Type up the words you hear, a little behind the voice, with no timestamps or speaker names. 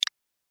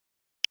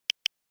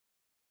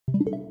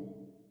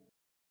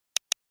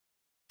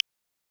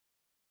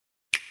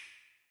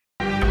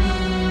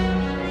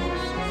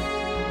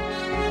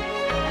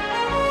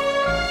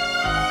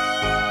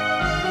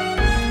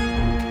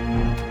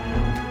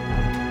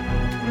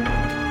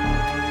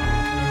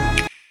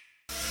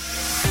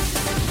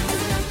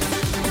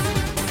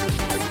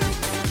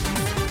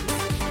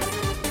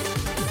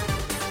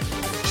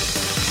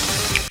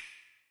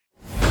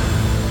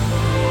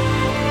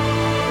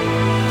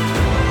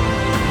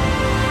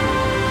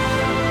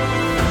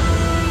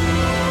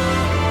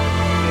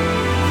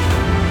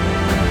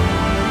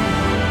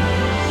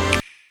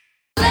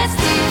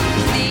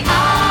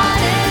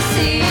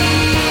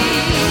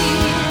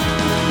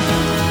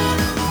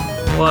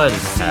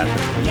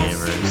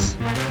gamers.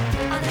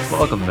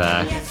 Welcome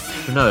back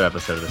to another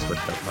episode of the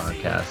Switched Up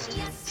Podcast,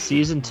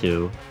 Season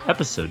 2,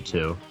 Episode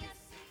 2.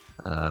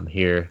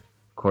 Here,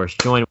 of course,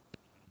 joined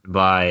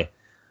by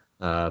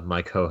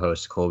my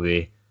co-host,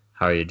 Colby.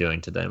 How are you doing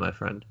today, my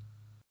friend?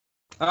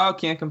 Oh,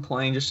 can't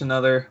complain. Just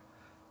another,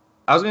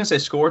 I was going to say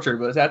scorcher,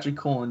 but it's actually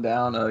cooling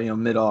down,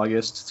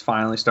 mid-August. It's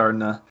finally starting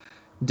to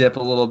dip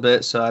a little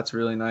bit, so that's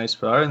really nice.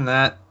 But other than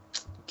that,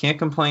 can't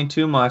complain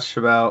too much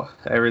about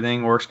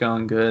everything. Work's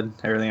going good.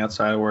 Everything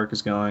outside of work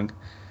is going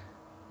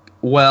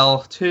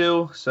well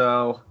too.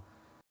 So,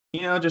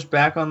 just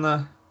back on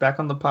the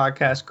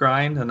podcast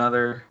grind.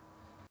 Another.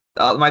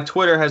 My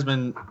Twitter has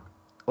been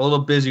a little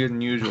busier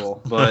than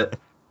usual, but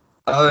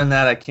other than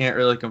that, I can't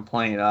really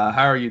complain.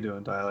 How are you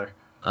doing, Tyler?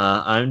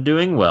 I'm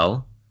doing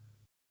well.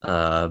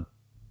 I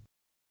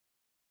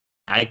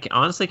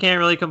honestly can't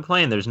really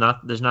complain. There's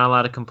not a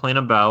lot to complain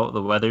about.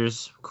 The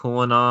weather's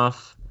cooling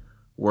off.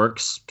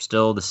 Work's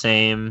still the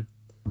same.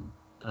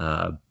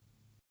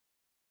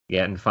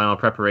 Getting final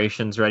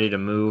preparations ready to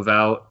move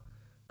out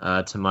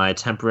to my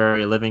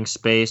temporary living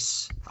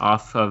space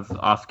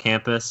off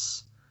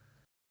campus.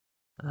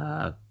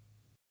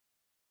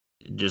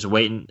 Just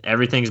waiting.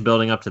 Everything's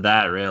building up to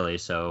that, really.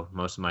 So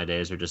most of my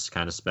days are just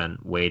kind of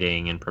spent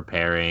waiting and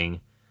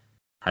preparing.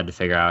 Had to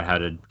figure out how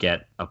to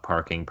get a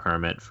parking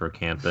permit for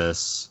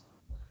campus.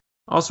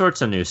 All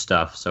sorts of new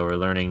stuff. So we're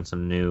learning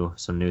some new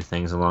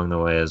things along the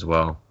way as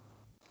well.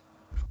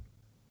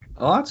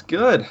 Oh, that's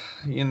good.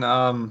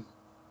 I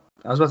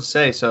was about to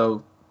say,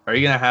 so are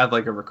you gonna have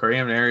like a recording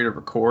area to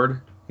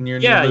record in your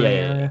living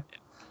area?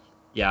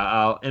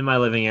 Yeah. In my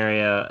living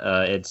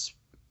area, it's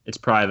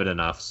private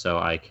enough, so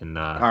I can.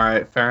 All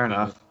right, fair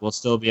enough. We'll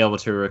still be able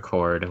to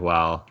record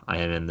while I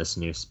am in this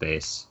new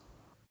space.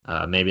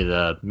 Maybe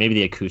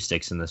the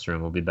acoustics in this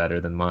room will be better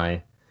than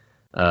my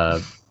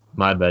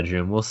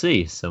bedroom. We'll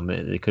see. So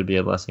it could be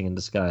a blessing in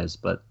disguise,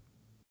 but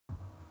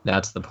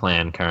that's the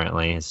plan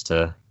currently, is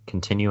to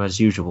continue as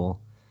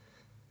usual.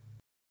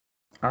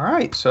 All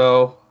right,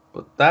 so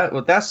with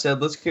that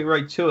said, let's get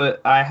right to it.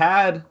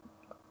 I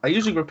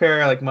usually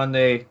prepare like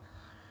Sunday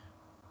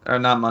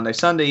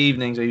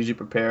evenings. I usually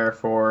prepare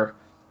for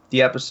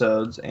the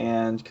episodes,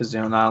 and because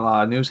not a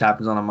lot of news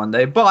happens on a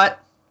Monday,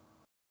 but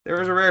there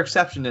was a rare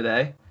exception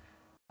today.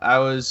 I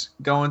was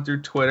going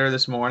through Twitter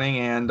this morning,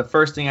 and the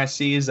first thing I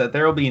see is that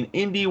there will be an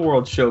Indie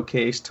World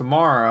Showcase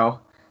tomorrow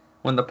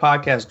when the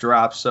podcast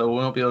drops, so we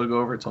won't be able to go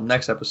over it until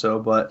next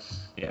episode, but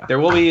yeah, there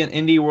will be an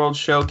Indie World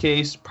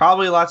Showcase,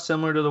 probably a lot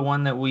similar to the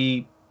one that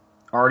we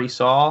already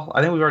saw.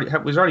 I think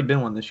there's already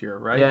been one this year,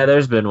 right? Yeah,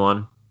 there's been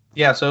one.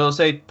 Yeah, so it'll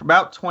say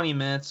about 20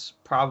 minutes,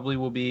 probably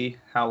will be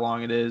how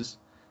long it is.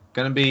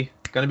 Gonna be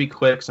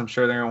quick, so I'm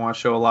sure they're gonna want to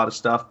show a lot of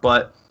stuff,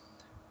 but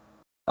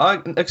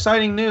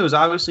exciting news.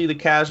 Obviously, the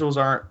casuals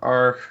are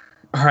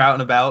out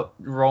and about,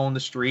 rolling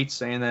the streets,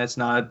 saying that it's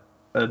not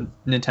a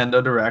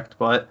Nintendo Direct,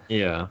 but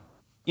yeah.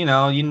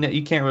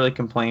 You can't really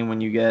complain when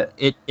you get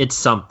it. It's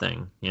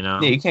something, Yeah,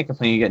 you can't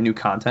complain. You get new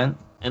content.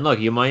 And look,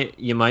 you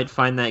might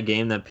find that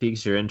game that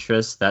piques your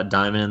interest, that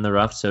diamond in the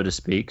rough, so to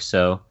speak.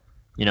 So,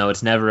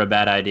 it's never a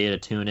bad idea to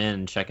tune in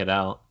and check it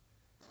out.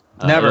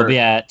 Never. It'll be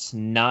at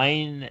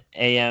 9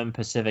 a.m.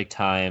 Pacific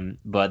time,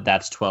 but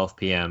that's 12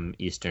 p.m.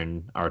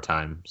 Eastern our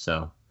time.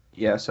 So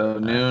yeah, so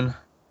noon.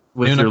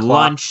 With noon your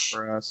lunch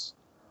for us.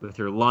 With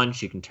your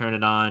lunch, you can turn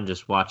it on.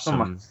 Just watch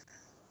some.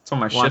 So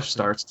my shift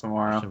starts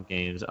tomorrow. Some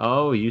games.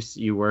 Oh,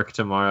 you work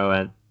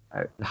tomorrow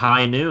at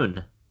high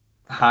noon.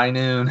 High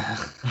noon.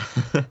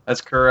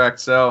 That's correct.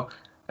 So,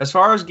 as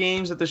far as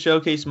games that the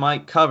showcase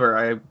might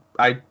cover,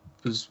 I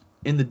was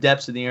in the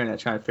depths of the internet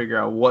trying to figure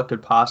out what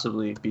could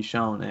possibly be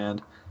shown,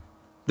 and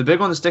the big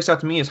one that sticks out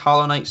to me is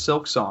Hollow Knight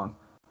Silksong.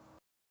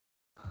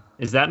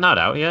 Is that not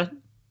out yet?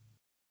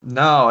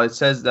 No, it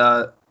says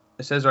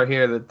right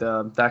here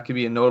that that could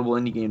be a notable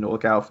indie game to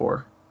look out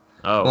for.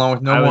 Oh, along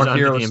with No More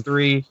Heroes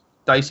 3.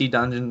 Dicey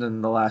Dungeons,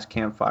 and The Last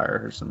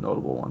Campfire are some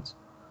notable ones.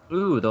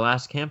 Ooh, The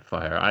Last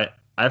Campfire.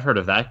 I've heard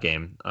of that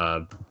game,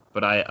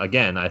 but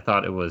I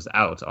thought it was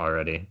out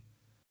already.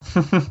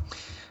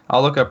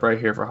 I'll look up right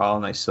here for Hollow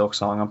Knight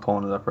Silksong. I'm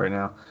pulling it up right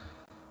now.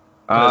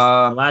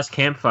 The Last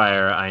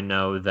Campfire, I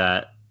know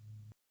that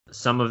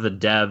some of the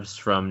devs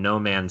from No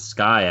Man's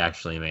Sky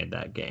actually made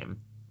that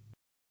game,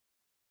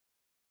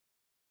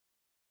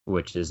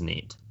 which is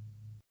neat.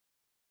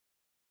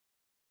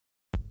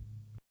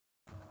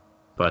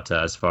 But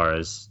as far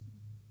as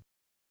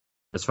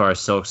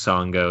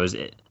Silksong goes,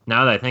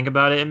 now that I think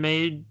about it, it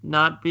may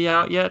not be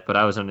out yet. But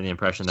I was under the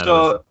impression that it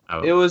was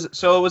out. It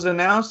was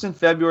announced in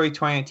February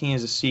 2019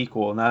 as a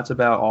sequel, and that's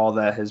about all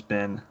that has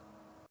been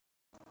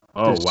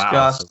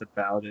discussed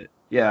about it.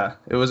 Yeah,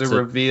 it was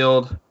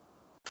revealed.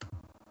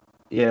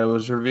 Yeah, it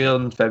was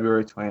revealed in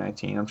February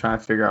 2019. I'm trying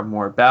to figure out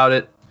more about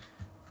it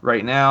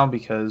right now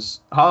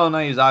because Hollow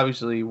Knight is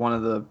obviously one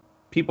of the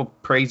people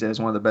praise it as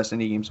one of the best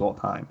indie games of all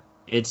time.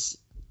 It's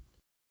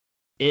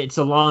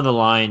along the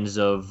lines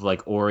of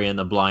like Ori and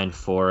the Blind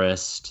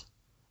Forest.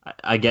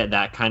 I get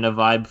that kind of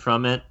vibe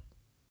from it,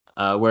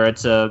 where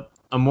it's a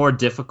more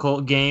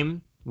difficult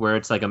game, where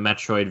it's like a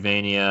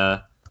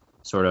Metroidvania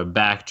sort of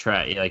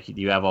backtrack. Like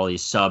you have all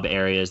these sub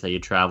areas that you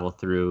travel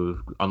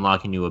through,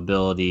 unlocking new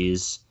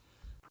abilities,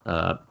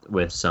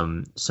 with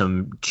some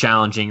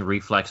challenging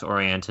reflex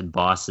oriented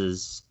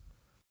bosses.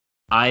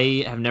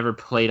 I have never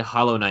played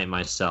Hollow Knight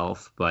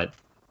myself, but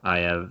I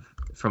have,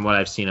 from what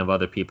I've seen of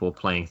other people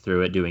playing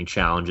through it, doing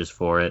challenges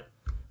for it.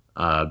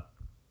 I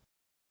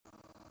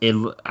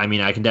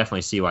mean, I can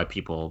definitely see why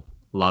people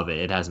love it.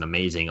 It has an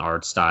amazing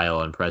art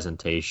style and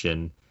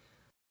presentation.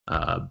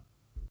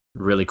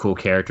 Really cool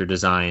character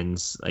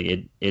designs.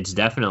 Like it's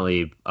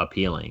definitely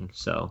appealing.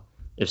 So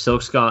if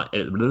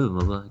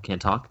can't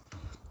talk.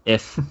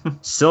 If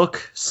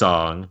Silk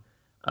Song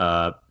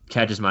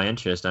catches my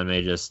interest, I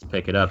may just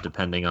pick it up,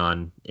 depending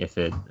on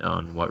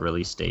what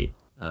release date.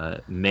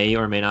 May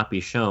or may not be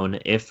shown,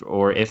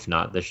 if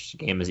not, this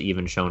game is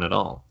even shown at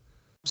all.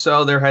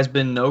 So there has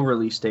been no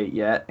release date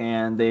yet,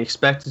 and they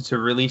expected to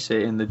release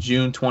it in the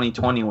June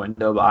 2020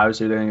 window, but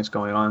obviously everything that's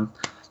going on,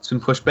 it's been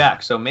pushed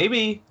back. So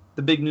maybe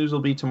the big news will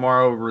be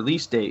tomorrow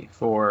release date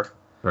for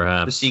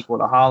Perhaps the sequel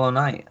to Hollow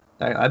Knight.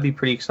 That'd be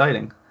pretty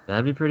exciting.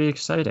 That'd be pretty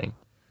exciting.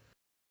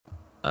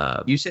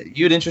 You said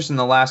you had interest in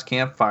The Last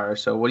Campfire,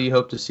 so what do you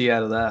hope to see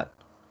out of that?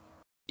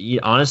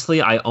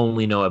 Honestly, I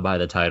only know it by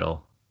the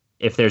title.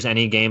 If there's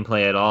any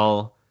gameplay at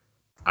all,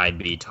 I'd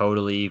be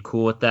totally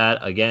cool with that.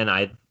 Again,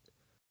 I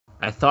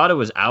thought it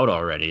was out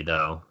already,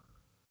 though.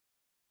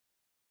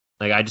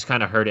 Like, I just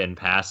kind of heard it in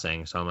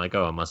passing, so I'm like,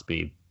 oh, it must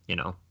be,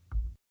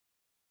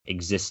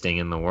 existing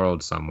in the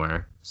world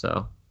somewhere.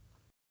 So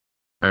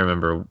I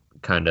remember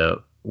kind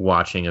of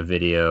watching a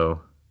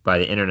video by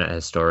the internet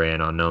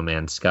historian on No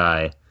Man's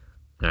Sky,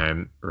 and I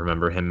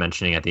remember him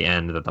mentioning at the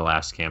end that The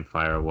Last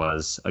Campfire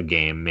was a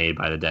game made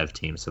by the dev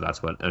team, so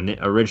that's what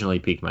originally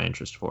piqued my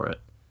interest for it.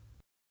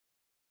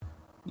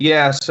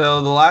 Yeah,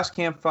 so The Last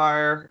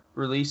Campfire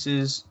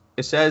releases,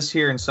 it says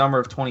here, in summer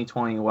of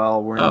 2020.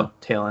 Well, we're in the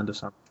tail end of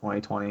summer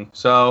 2020.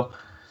 So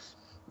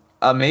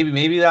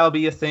maybe that'll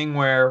be a thing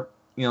where,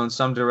 in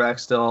some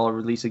directs they'll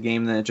release a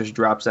game and then it just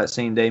drops that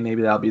same day.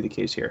 Maybe that'll be the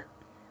case here.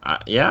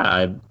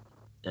 Yeah,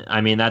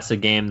 I mean, that's a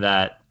game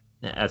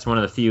that's one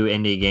of the few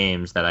indie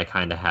games that I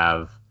kind of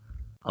have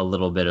a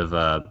little bit of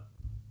a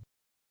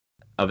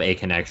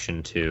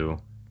connection to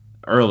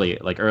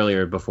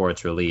earlier before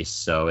its release.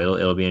 So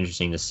it'll be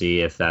interesting to see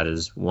if that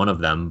is one of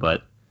them.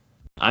 But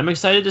I'm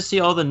excited to see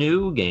all the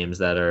new games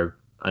that are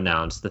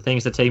announced, the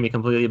things that take me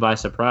completely by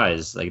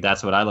surprise. Like,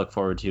 that's what I look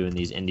forward to in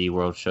these Indie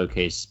World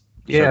showcases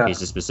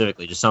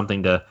specifically, just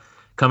something to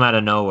come out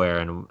of nowhere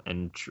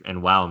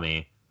and wow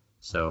me.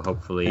 So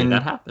hopefully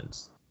that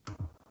happens.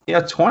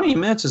 Yeah, 20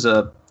 minutes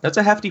that's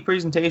a hefty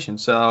presentation.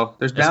 So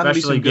there's bound to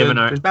be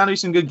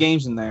some good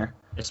games in there.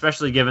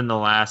 Especially given the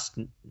last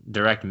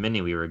Direct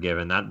Mini we were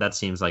given, that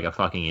seems like a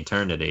fucking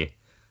eternity.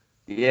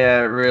 Yeah,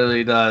 it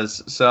really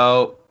does.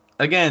 So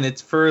again,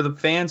 it's for the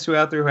fans who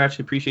out there who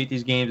actually appreciate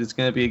these games. It's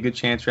going to be a good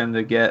chance for them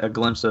to get a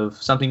glimpse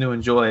of something to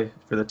enjoy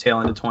for the tail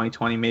end of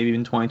 2020, maybe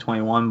even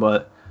 2021.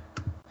 But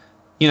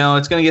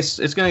it's going to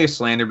get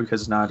slandered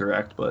because it's not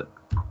direct. But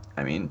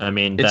I mean,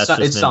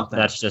 it's something.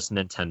 That's just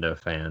Nintendo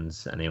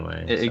fans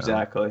anyway. So.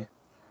 Exactly.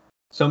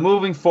 So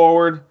moving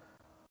forward,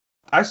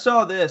 I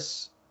saw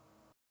this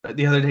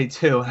the other day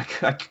too.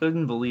 I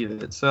couldn't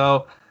believe it.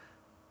 So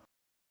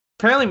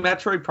apparently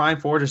Metroid Prime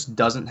 4 just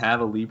doesn't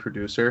have a lead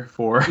producer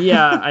for...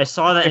 Yeah, I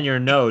saw that in your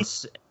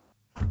notes,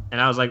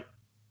 and I was like,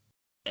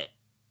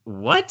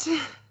 what?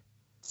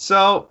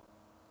 So,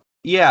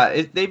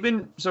 yeah,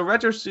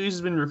 Retro Studios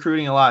has been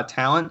recruiting a lot of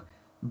talent,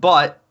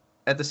 but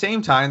at the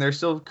same time, there's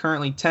still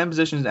currently 10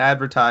 positions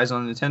advertised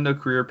on Nintendo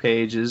career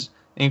pages,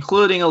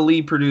 including a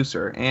lead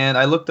producer. And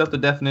I looked up the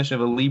definition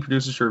of a lead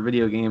producer for a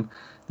video game.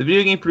 The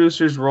video game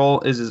producer's role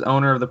is as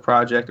owner of the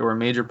project or a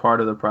major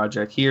part of the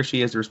project. He or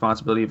she has the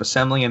responsibility of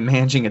assembling and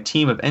managing a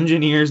team of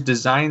engineers,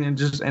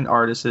 designers, and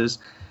artists,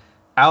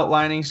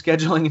 outlining,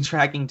 scheduling, and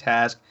tracking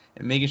tasks,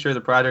 and making sure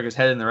the project is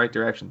headed in the right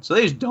direction. So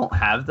they just don't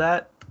have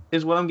that,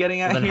 is what I'm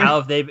getting at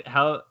here. Then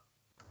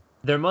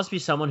there must be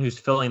someone who's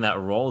filling that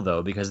role,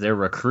 though, because they're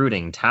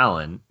recruiting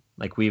talent.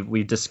 Like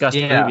we've discussed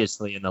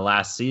previously in the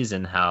last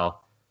season how,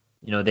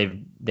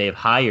 they have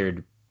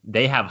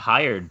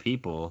hired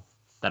people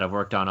that have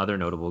worked on other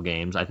notable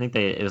games. I think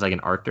it was like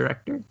an art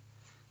director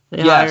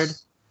they hired.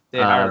 They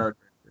hired art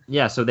director.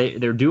 Yeah, so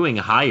they're doing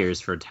hires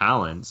for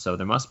talent, so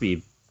there must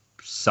be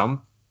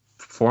some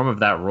form of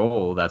that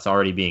role that's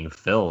already being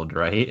filled,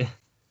 right?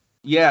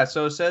 Yeah,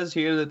 so it says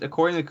here that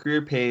according to the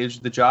career page,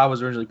 the job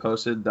was originally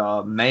posted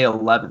May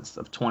 11th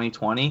of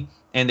 2020,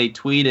 and they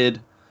tweeted,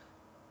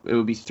 it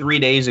would be 3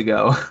 days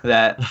ago,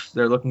 that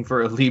they're looking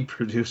for a lead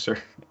producer.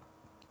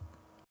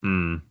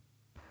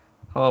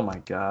 Oh my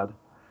god.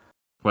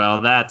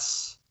 Well,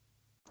 that's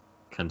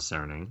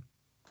concerning.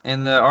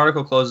 And the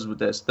article closes with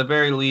this. At the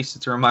very least,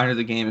 it's a reminder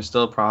the game is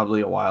still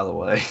probably a while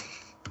away.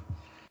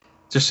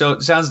 It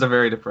sounds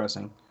very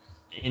depressing.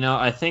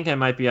 I think I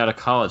might be out of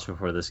college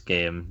before this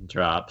game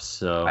drops.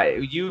 So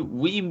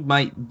we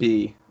might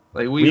be.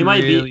 We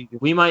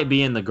might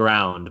be in the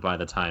ground by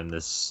the time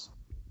this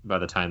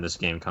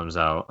game comes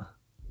out.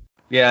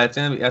 Yeah,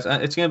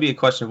 it's gonna be a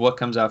question of what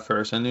comes out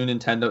first. A new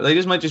Nintendo. Like,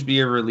 this might just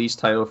be a release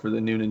title for the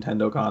new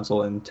Nintendo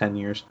console in 10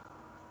 years.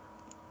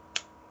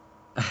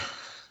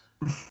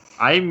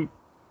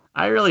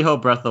 I really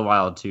hope Breath of the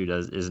Wild 2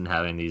 isn't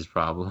having these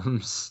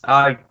problems.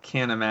 I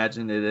can't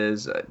imagine it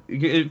is.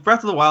 If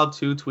Breath of the Wild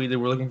 2 tweeted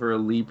we're looking for a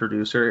lead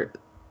producer,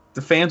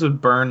 the fans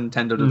would burn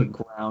Nintendo to the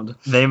ground.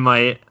 They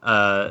might.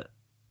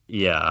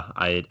 Yeah,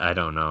 I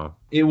don't know.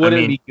 It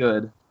wouldn't be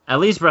good. At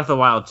least Breath of the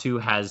Wild 2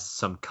 has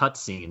some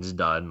cutscenes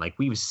done. Like,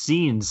 we've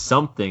seen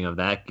something of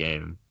that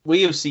game.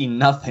 We have seen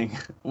nothing.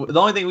 The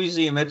only thing we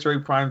see in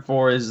Metroid Prime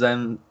 4 is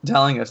them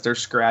telling us they're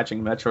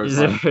scratching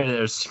Metroid Prime.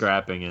 They're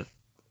scrapping it.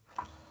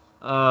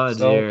 Oh,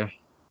 dear.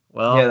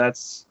 Well, yeah,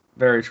 that's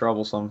very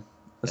troublesome.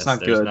 That's not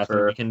good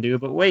for... we can do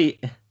but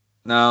wait.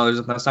 No,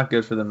 that's not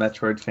good for the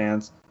Metroid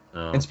fans.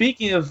 No. And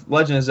speaking of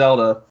Legend of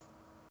Zelda,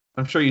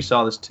 I'm sure you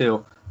saw this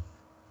too.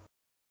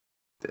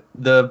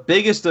 The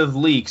biggest of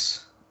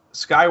leaks,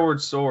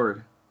 Skyward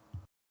Sword.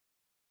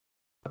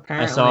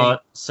 Apparently, I saw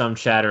some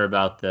chatter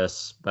about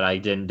this, but I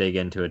didn't dig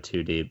into it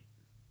too deep.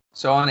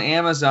 So on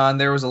Amazon,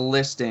 there was a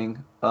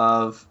listing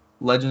of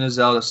Legend of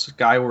Zelda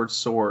Skyward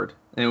Sword,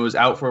 and it was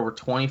out for over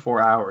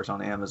 24 hours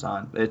on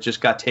Amazon. It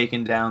just got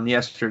taken down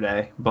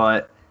yesterday,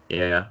 but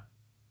yeah,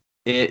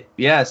 it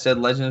said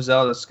Legend of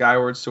Zelda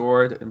Skyward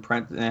Sword, and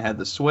it had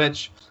the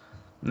Switch,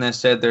 and it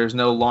said there's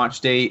no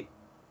launch date,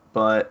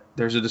 but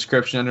there's a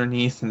description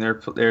underneath, and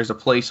there's a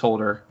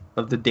placeholder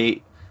of the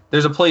date.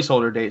 There's a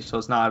placeholder date, so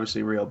it's not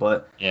obviously real,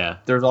 but yeah,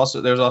 there's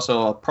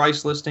also a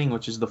price listing,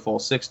 which is the full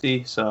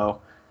 60.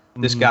 So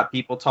this got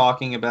people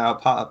talking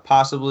about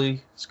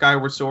possibly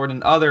Skyward Sword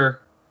and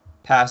other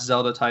past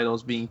Zelda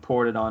titles being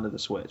ported onto the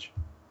Switch.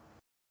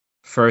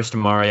 First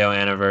Mario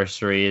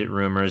anniversary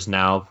rumors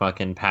now.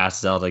 Fucking past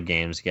Zelda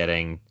games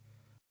getting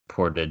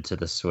ported to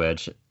the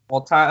Switch.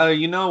 Well, Tyler,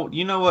 you know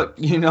what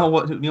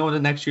the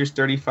next year's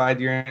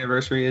 35-year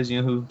anniversary is.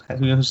 You know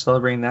who's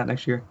celebrating that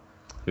next year?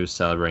 Who's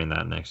celebrating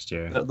that next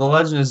year? The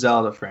Legend of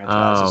Zelda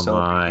franchise is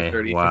celebrating the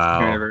 35th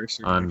wow,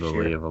 anniversary.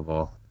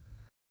 Unbelievable.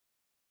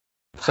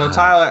 So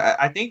Tyler,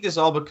 I think this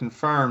all but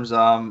confirms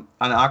an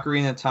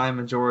Ocarina of Time,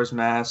 Majora's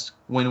Mask,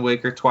 Wind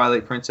Waker,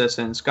 Twilight Princess,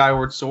 and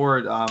Skyward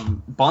Sword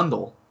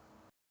bundle.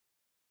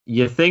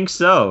 You think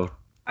so?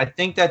 I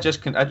think this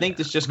just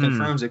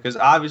confirms it, because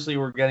obviously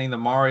we're getting the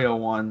Mario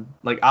one.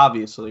 Like,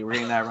 obviously we're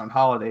getting that around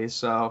holidays.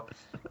 So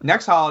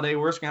next holiday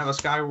we're just gonna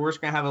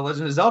have a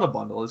Legend of Zelda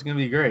bundle. It's gonna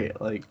be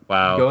great. Like,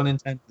 wow, go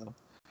Nintendo.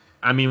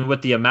 I mean,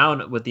 with the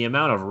amount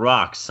of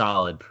rock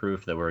solid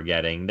proof that we're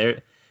getting,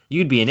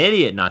 you'd be an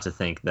idiot not to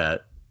think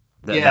that's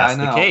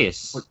the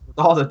case. With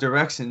all the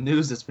directs and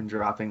news that's been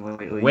dropping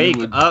lately. Wake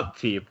up,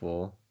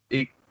 people.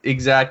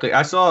 Exactly.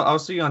 I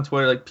was seeing on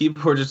Twitter, like,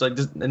 people were just like,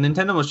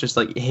 Nintendo must just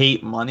like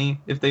hate money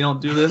if they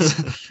don't do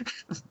this.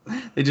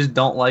 They just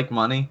don't like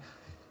money.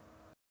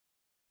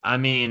 I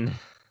mean,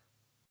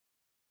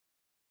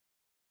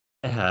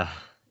 I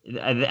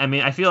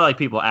feel like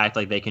people act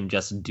like they can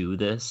just do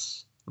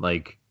this,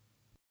 like,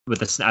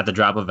 at the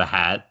drop of a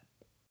hat.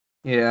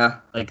 Yeah.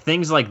 Like,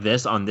 things like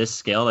this on this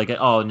scale, like,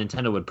 oh,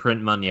 Nintendo would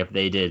print money if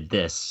they did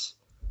this.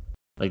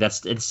 Like,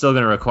 it's still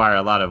going to require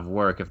a lot of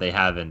work if they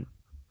haven't,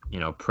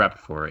 prepped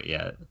for it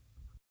yet.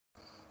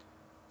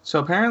 So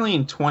apparently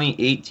in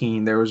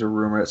 2018, there was a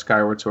rumor that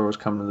Skyward Sword was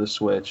coming to the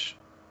Switch.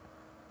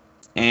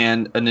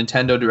 And a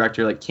Nintendo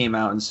director came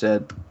out and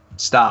said,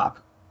 stop.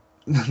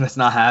 That's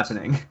not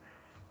happening.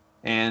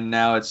 And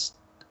now it's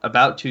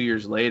about 2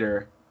 years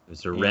later. It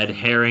was a red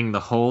herring the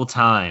whole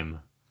time.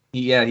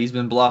 Yeah, he's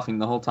been bluffing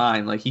the whole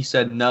time. Like, he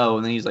said no,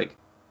 and then he's like,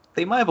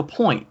 they might have a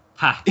point.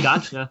 Ha,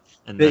 gotcha.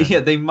 And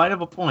they might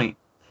have a point.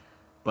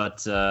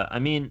 But,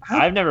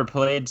 I've never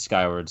played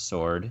Skyward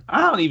Sword.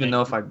 I don't even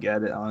know if I'd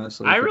get it,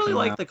 honestly. I really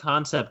like the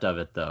concept of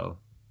it, though.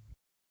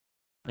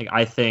 Like,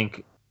 I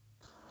think,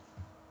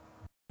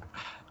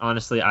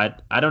 honestly,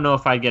 I don't know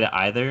if I'd get it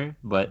either,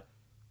 but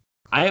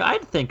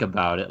I'd think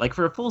about it. Like,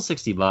 for a full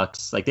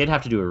 $60, like, they'd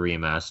have to do a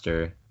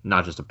remaster,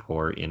 not just a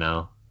port,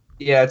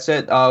 Yeah, it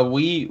said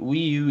Wii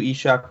U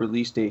eShop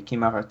release date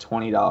came out at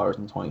 $20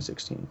 in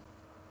 2016.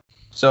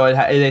 So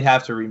they'd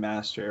have to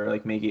remaster,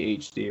 like, make it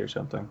HD or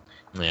something.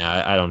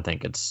 Yeah, I don't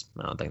think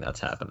that's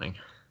happening.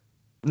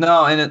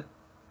 No, and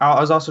I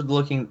was also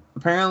looking.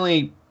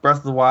 Apparently, Breath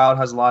of the Wild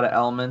has a lot of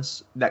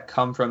elements that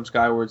come from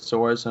Skyward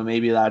Sword, so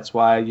maybe that's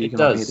why you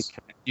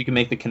can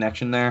make the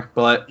connection there.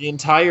 But the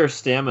entire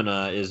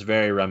stamina is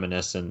very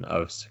reminiscent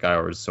of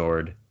Skyward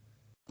Sword.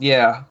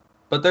 Yeah,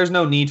 but there's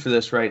no need for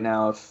this right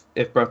now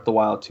if Breath of the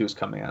Wild 2 is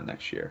coming out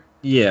next year.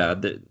 Yeah,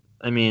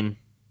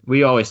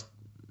 we always...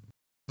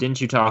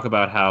 Didn't you talk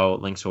about how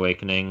Link's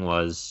Awakening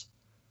was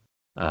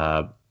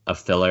a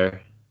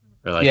filler?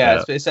 Or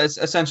it's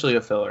essentially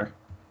a filler.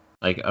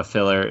 Like a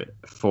filler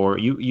for...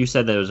 You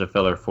said that it was a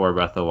filler for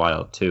Breath of the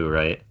Wild 2,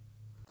 right?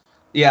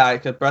 Yeah,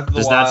 because Breath of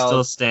the Wild... Does that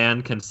still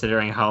stand,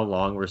 considering how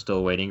long we're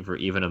still waiting for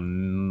even a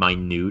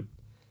minute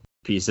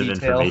piece of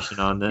information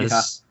on this?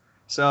 Yeah.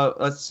 So,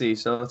 let's see.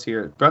 So, let's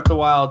hear it. Breath of the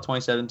Wild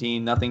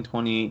 2017, Nothing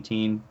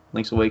 2018,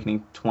 Link's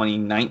Awakening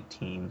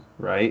 2019,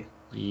 right?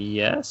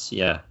 Yes.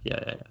 Yeah.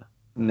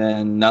 And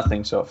then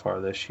nothing so far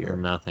this year.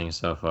 Nothing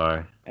so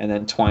far. And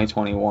then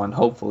 2021,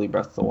 hopefully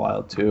Breath of the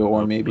Wild 2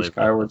 or maybe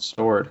Hopefully Skyward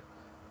Sword.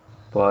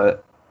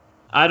 But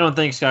I don't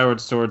think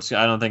Skyward Sword's.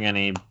 I don't think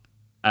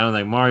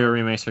Mario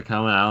remakes are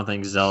coming. I don't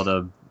think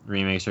Zelda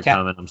remakes are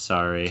coming. I'm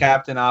sorry.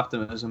 Captain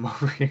Optimism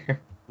over here.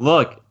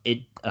 Look,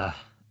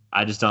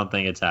 I just don't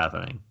think it's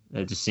happening.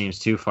 It just seems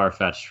too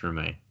far-fetched for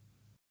me.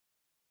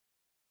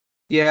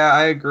 Yeah,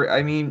 I agree.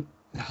 I mean,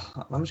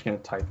 I'm just going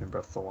to type in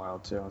Breath of the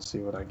Wild 2 and see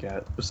what I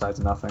get besides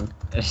nothing.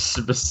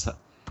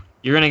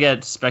 You're going to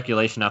get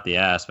speculation out the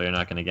ass, but you're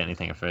not going to get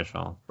anything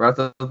official. Breath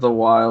of the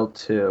Wild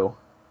 2.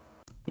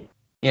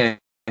 Yeah,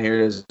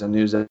 here it is. The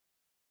news that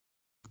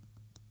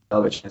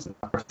Breath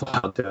of the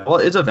Wild 2. Well,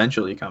 it's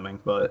eventually coming,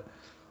 but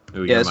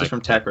Ooh, yeah, this is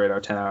from Tech Radar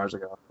 10 hours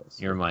ago.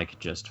 Your mic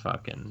just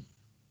fucking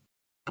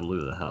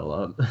blew the hell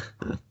up.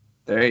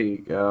 There you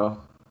go.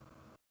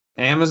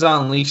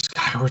 Amazon leaks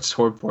Skyward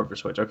Sword port for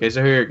Switch. Okay,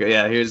 so here you go.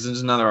 Yeah, here's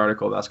another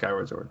article about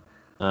Skyward Sword.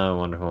 Oh,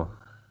 wonderful.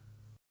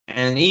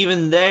 And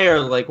even there,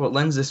 like, what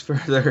lends this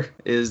further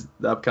is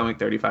the upcoming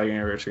 35th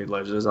anniversary of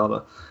Legend of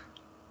Zelda.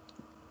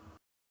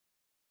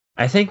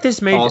 I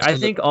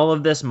think all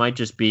of this might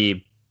just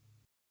be.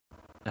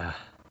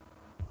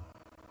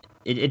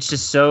 It's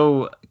just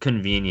so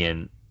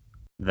convenient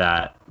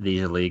that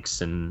these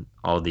leaks and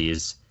all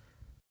these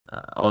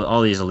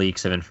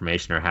leaks of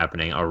information are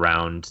happening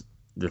around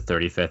the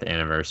 35th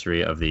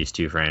anniversary of these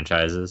two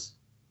franchises.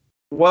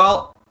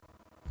 Well,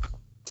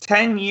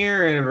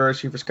 10-year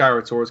anniversary for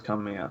Skyward Sword's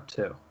coming up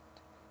too.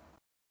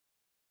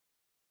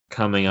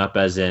 Coming up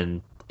as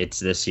in it's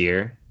this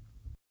year?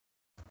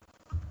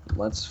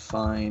 Let's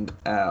find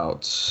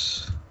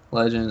out.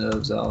 Legend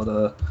of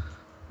Zelda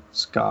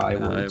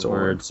Skyward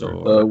Sword.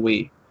 The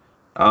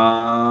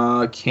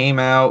Wii. Came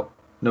out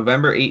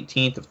November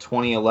 18th of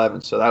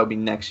 2011, so that would be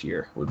next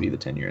year. Would be the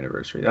 10-year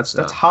anniversary. That's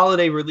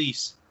holiday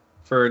release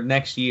for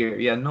next year.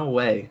 Yeah, no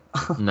way.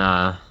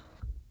 Nah.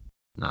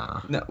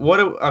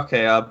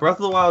 Okay, Breath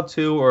of the Wild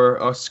 2 or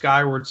a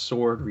Skyward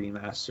Sword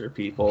remaster,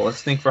 people.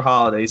 Let's think for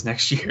holidays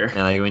next year.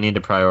 Yeah, we need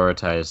to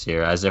prioritize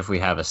here, as if we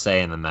have a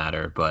say in the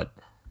matter, but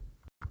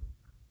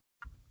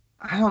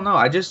I don't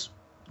know.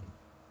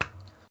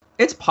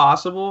 It's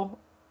possible.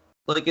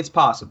 Like, it's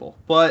possible,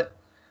 but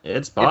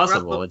it's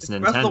possible. It's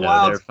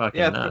Nintendo. They're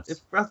fucking nuts.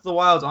 If Breath of the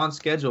Wild's on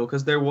schedule,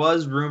 because there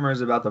was rumors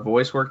about the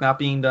voice work not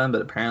being done,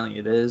 but apparently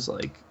it is.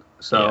 Like,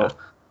 so. Yeah.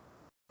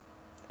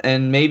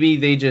 And maybe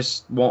they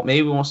just won't.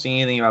 Maybe we won't see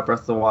anything about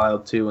Breath of the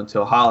Wild 2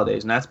 until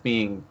holidays, and that's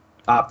being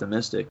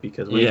optimistic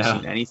because we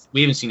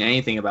haven't seen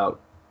anything about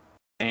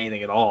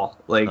anything at all.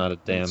 Like, not a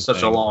damn such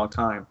thing. A long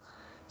time.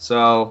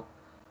 So,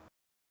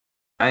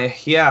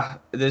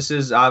 this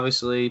is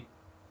obviously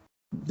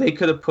they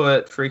could have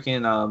put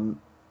freaking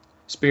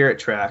Spirit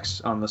Tracks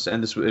on this,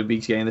 and this would be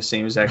getting the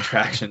same exact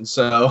traction.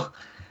 So,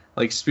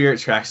 like, Spirit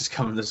Tracks is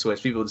coming to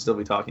Switch. People would still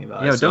be talking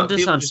about it. Yo, don't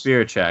diss on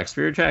Spirit Tracks.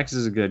 Spirit Tracks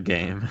is a good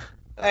game.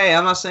 Hey,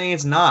 I'm not saying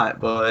it's not,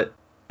 but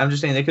I'm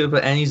just saying they could have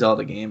put any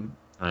Zelda game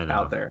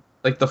out there.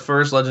 Like the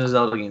first Legend of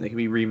Zelda game, they could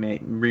be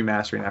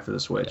remastering after the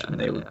Switch, and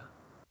they would.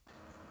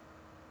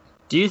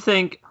 Do you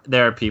think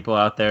there are people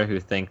out there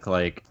who think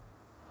like,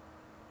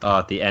 oh,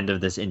 at the end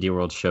of this Indie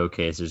World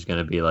Showcase, there's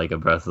going to be like a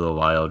Breath of the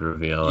Wild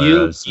reveal?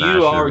 You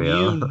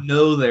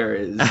know there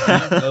is.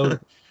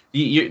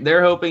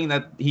 They're hoping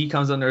that he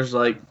comes on there's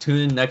like tune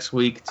in next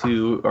week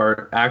to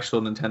our actual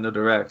Nintendo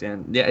Direct,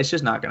 and yeah, it's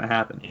just not gonna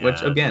happen. Yeah,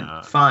 which again,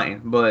 fine,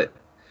 but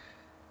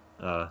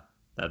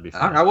that'd be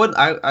fun.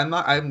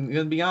 I'm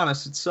gonna be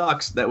honest, it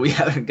sucks that we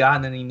haven't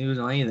gotten any news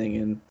on anything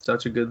in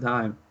such a good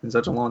time, in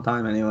such a long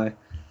time anyway.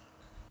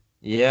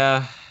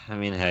 Yeah, I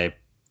mean, hey,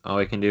 all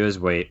we can do is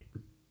wait.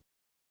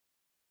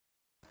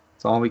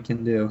 That's all we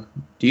can do.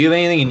 Do you have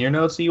anything in your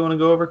notes that you want to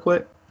go over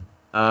quick?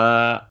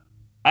 I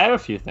have a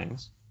few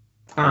things.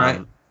 All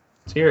right.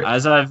 Let's hear it.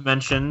 As I've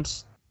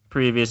mentioned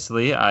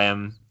previously,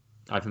 I've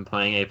been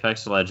playing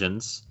Apex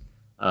Legends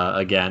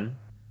again,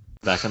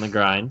 back on the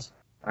grind.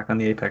 Back on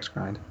the Apex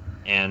grind.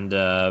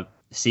 And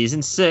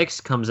Season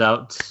 6 comes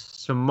out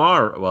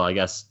tomorrow. Well, I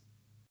guess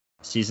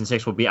Season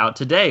 6 will be out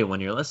today when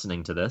you're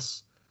listening to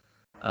this.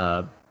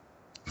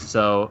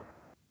 So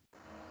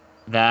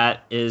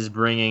that is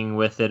bringing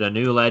with it a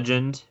new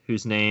legend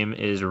whose name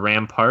is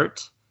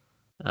Rampart.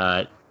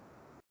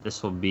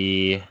 This will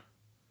be...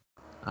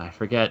 I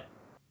forget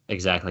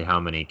exactly how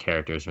many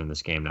characters are in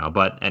this game now,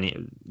 but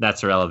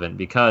that's irrelevant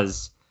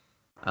because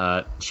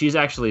she's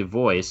actually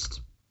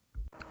voiced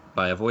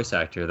by a voice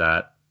actor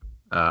that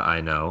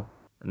I know,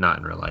 not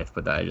in real life,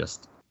 but that I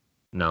just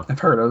know. I've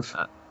heard of.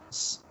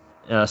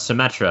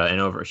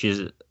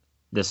 Symmetra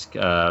this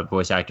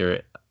voice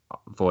actor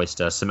voiced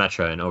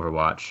Symmetra in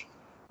Overwatch,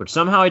 which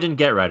somehow I didn't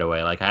get right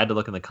away. Like, I had to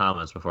look in the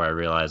comments before I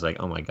realized, like,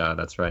 oh my god,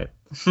 that's right.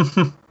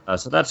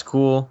 So that's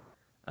cool.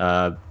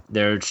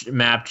 There are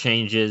map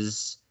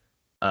changes.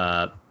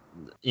 I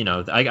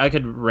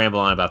could ramble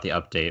on about the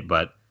update,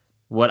 but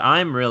what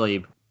I'm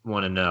really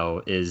want to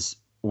know is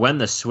when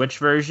the Switch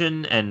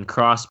version and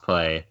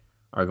crossplay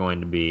are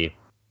going to be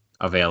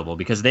available,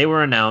 because they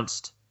were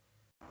announced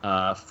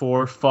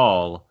for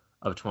fall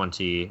of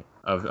 2020,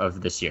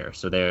 of this year.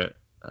 So they're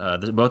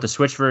both the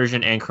Switch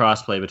version and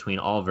crossplay between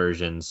all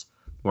versions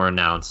were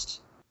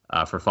announced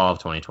for fall of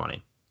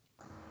 2020.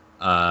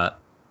 I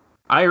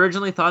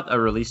originally thought a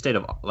release date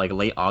of like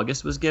late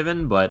August was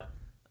given, but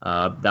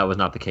that was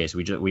not the case.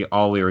 We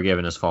were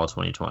given is fall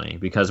 2020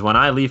 because when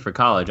I leave for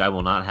college, I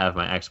will not have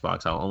my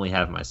Xbox. I'll only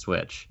have my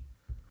Switch.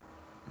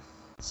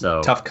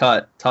 So tough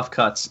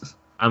cuts.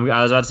 I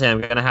was about to say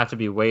I'm gonna have to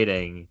be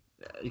waiting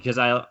because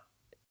I'm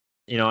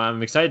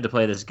excited to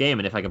play this game,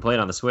 and if I can play it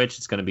on the Switch,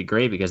 it's gonna be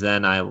great because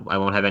then I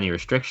won't have any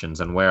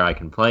restrictions on where I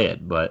can play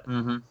it. But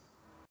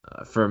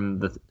from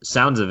the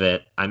sounds of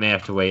it, I may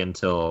have to wait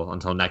until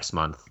next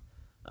month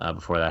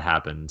before that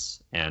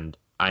happens, and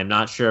I'm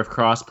not sure if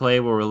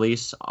crossplay will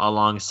release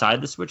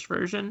alongside the Switch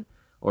version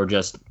or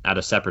just at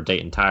a separate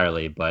date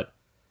entirely. But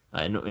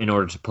in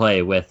order to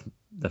play with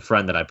the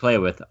friend that I play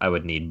with, I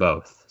would need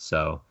both.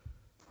 So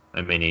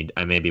I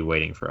may be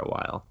waiting for a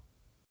while.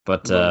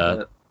 But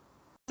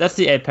that's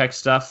the Apex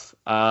stuff.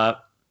 I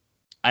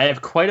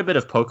have quite a bit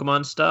of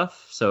Pokemon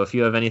stuff. So if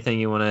you have anything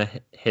you want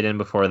to hit in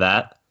before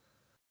that.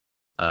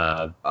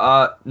 No,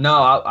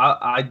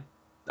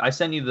 I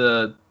sent you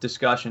the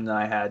discussion that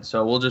I had,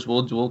 so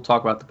we'll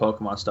talk about the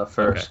Pokemon stuff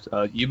first.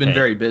 Okay. You've been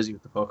very busy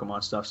with the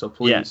Pokemon stuff, so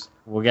please.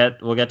 Yeah,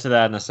 we'll get to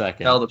that in a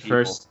second. Tell the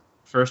people.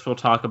 First we'll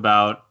talk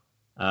about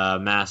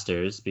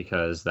Masters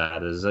because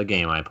that is a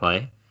game I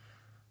play.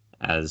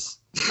 As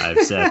I've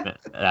said,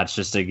 that's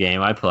just a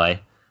game I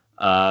play.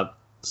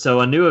 So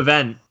a new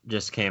event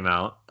just came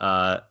out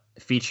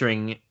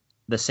featuring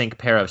the sync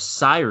pair of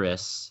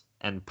Cyrus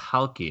and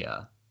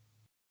Palkia.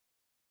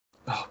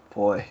 Oh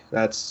boy,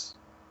 that's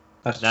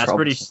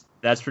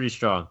pretty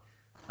strong.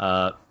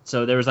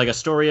 So there was like a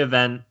story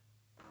event.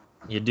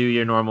 You do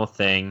your normal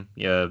thing.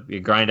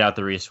 You grind out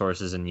the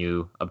resources and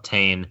you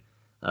obtain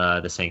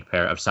the sync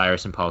pair of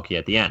Cyrus and Palkia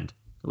at the end,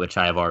 which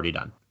I have already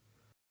done.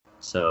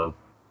 So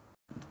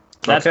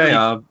that's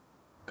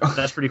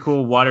pretty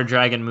cool. Water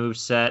Dragon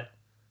moveset.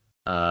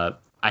 I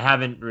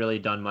haven't really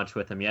done much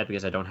with him yet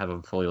because I don't have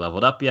him fully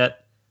leveled up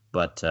yet,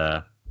 but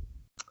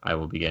I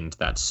will be getting to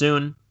that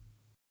soon.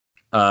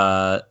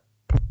 A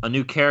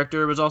new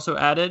character was also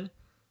added.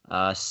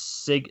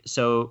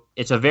 So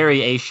it's a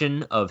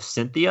variation of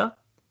Cynthia.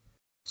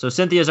 So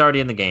Cynthia's already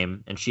in the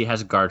game, and she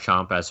has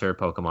Garchomp as her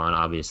Pokemon,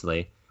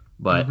 obviously.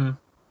 But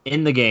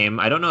in the game,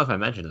 I don't know if I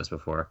mentioned this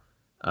before,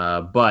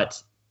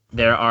 but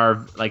there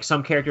are like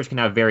some characters can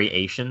have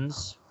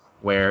variations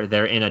where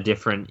they're in a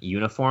different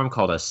uniform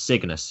called a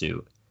Signa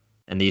suit,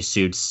 and these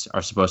suits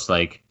are supposed to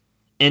like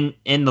in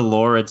the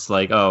lore, it's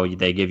like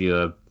they give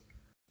you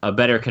a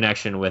better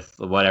connection with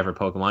whatever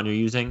Pokemon you're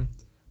using,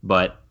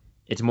 but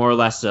it's more or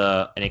less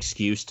an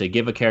excuse to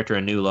give a character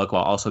a new look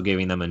while also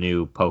giving them a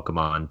new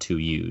Pokemon to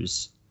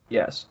use.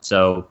 Yes.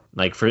 So,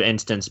 like, for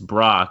instance,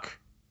 Brock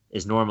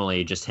is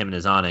normally just him and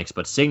his Onix,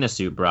 but Signa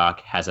Suit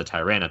Brock has a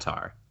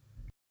Tyranitar,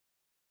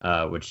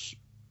 which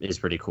is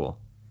pretty cool.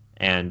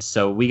 And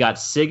so we got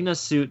Signa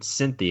Suit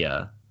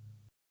Cynthia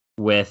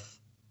with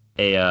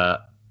a...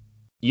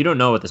 you don't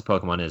know what this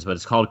Pokemon is, but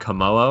it's called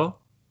Kommo-o.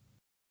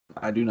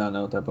 I do not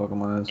know what that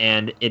Pokemon is.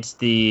 And it's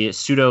the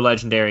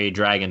pseudo-legendary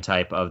dragon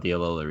type of the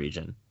Alola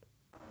region.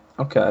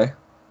 Okay.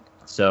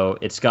 So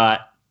it's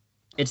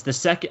the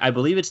second, I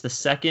believe it's the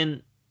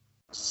second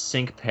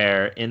sync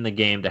pair in the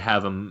game to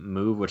have a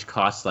move which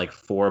costs like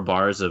 4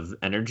 bars of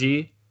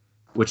energy,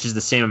 which is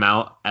the same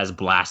amount as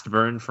Blast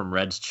Burn from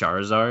Red's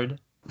Charizard.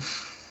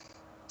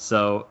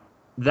 So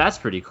that's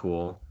pretty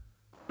cool.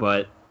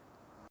 But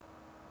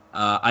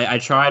I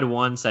tried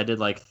once. I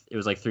did it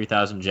was like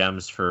 3,000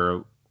 gems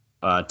for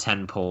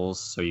 10 pulls,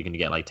 so you can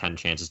get like 10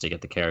 chances to get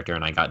the character,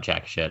 and I got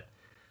jack shit.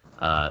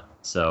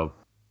 So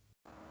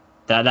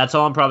that's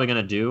all I'm probably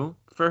gonna do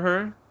for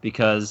her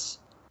because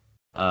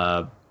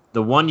the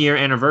 1-year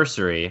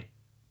anniversary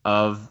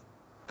of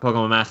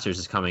Pokemon Masters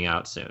is coming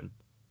out soon.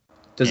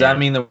 Does that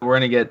mean that we're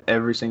gonna get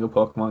every single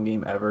Pokemon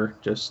game ever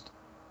just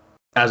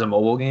as a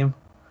mobile game?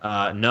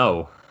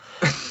 No.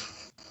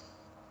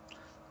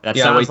 That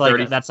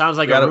sounds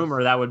like a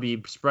rumor that would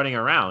be spreading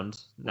around.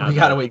 We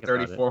gotta wait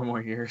 34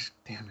 more years.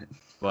 Damn it.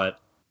 But,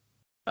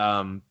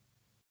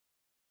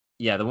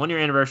 yeah, the 1-year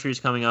anniversary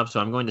is coming up, so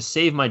I'm going to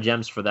save my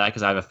gems for that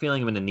because I have a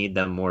feeling I'm going to need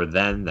them more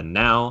then than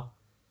now.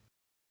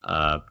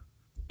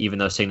 Even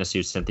though Signa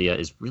Suit Cynthia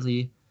is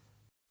really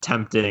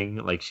tempting,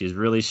 like she's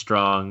really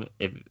strong.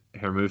 If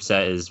her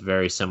moveset is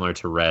very similar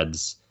to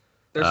Red's.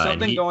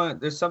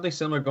 There's something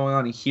similar going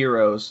on in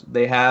Heroes.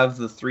 They have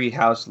the 3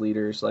 house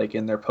leaders like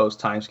in their post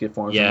time skip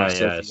forms. Yeah,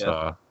 I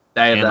saw.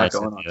 I have that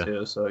going on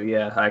too. So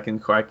yeah, I can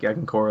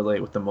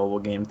correlate with the mobile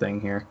game thing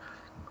here.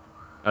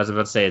 I was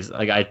about to say it's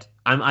like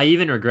I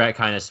even regret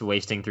kind of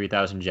wasting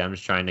 3,000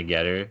 gems trying to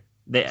get her.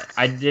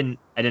 I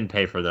didn't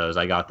pay for those.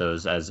 I got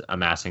those as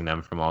amassing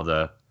them from all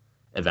the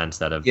events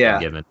that have been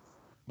given.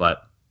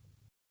 But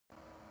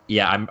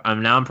yeah,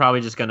 I'm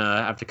probably just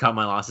gonna have to cut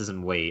my losses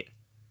and wait.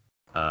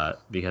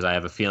 Because I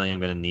have a feeling I'm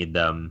going to need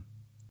them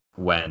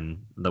when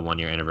the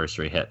 1-year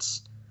anniversary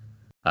hits.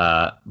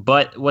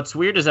 But what's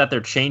weird is that they're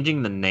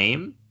changing the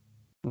name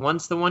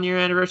once the 1 year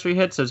anniversary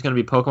hits. So it's going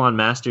to be Pokemon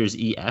Masters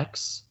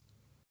EX.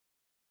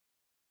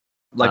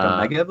 Like a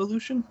Mega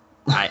Evolution?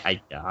 I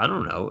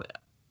don't know,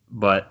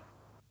 but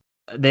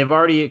they've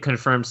already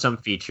confirmed some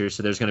features.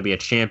 So there's going to be a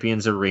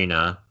Champions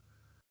Arena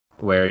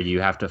where you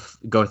have to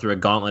go through a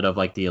gauntlet of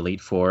like the Elite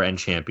Four and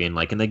Champion,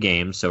 like in the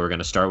game. So we're going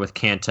to start with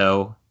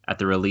Kanto at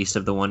the release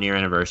of the 1 year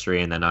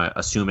anniversary, and then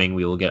assuming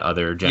we will get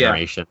other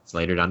generations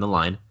later down the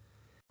line.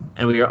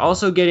 And we are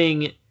also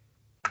getting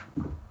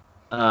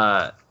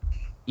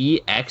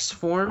EX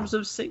forms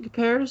of sync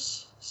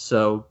pairs.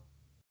 So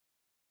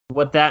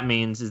what that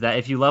means is that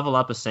if you level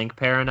up a sync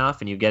pair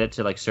enough and you get it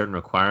to like certain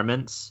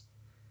requirements,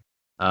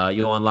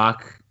 you'll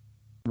unlock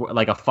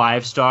like a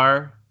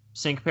 5-star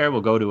sync pair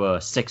will go to a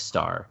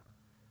 6-star,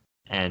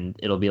 and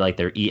it'll be like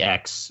their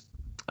EX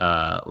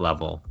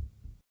level.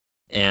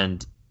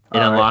 And it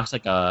unlocks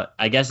like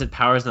I guess it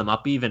powers them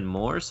up even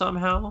more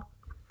somehow,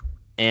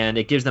 and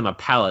it gives them a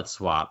palette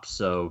swap.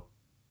 So,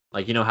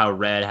 like, you know how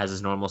Red has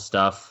his normal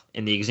stuff?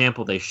 In the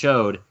example they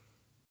showed,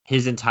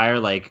 his entire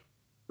like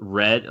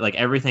red, like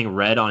everything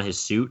red on his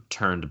suit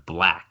turned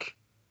black,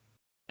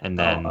 and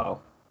then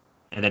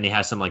and then he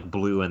has some like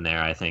blue in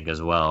there, I think,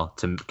 as well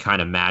to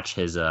kind of match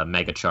his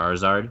Mega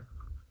Charizard.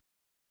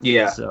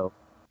 Yeah. So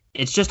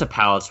it's just a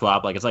palette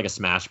swap, like it's like a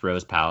Smash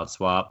Bros. Palette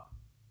swap,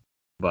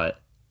 but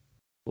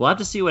we'll have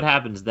to see what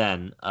happens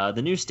then.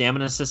 The new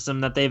stamina system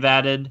that they've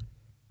added,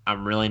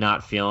 I'm really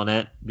not feeling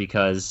it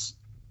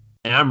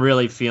and I'm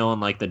really feeling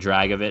like the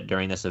drag of it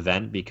during this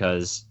event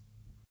because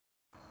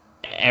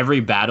every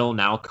battle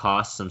now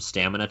costs some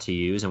stamina to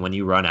use, and when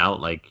you run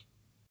out, like,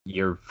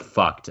 you're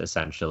fucked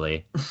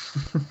essentially.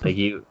 Like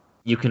you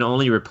can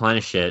only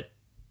replenish it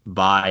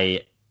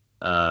by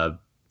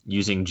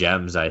using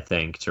gems, I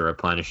think, to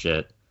replenish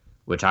it,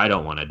 which I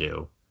don't want to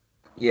do.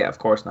 Yeah, of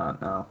course not.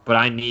 No. But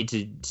I need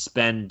to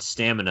spend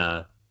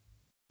stamina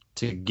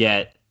to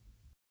get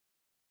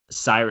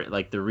Cyrus,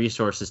 like the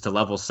resources to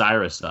level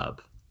Cyrus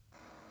up.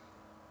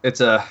 It's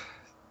a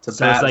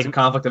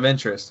conflict of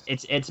interest.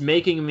 It's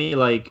making me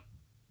like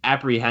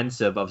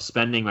apprehensive of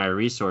spending my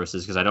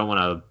resources because I don't want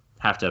to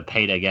have to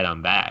pay to get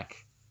them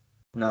back.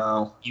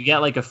 No. You get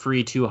like a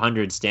free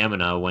 200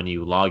 stamina when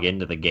you log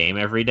into the game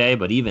every day,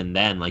 but even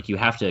then, like, you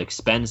have to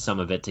expend some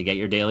of it to get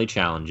your daily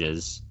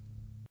challenges.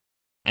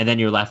 And then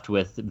you're left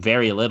with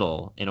very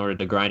little in order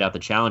to grind out the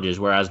challenges,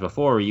 whereas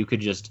before you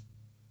could just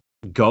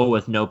go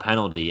with no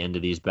penalty into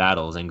these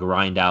battles and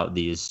grind out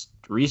these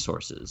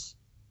resources.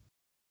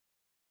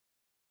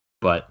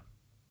 But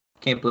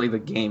can't believe the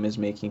game is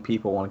making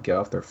people want to get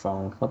off their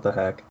phone. What the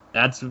heck?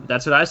 That's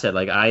what I said.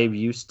 Like, I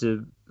used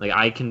to, like,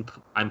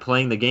 I'm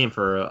playing the game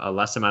for a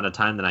less amount of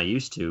time than I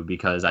used to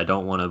because I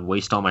don't want to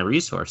waste all my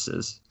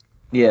resources.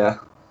 Yeah.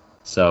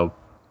 So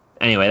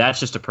anyway, that's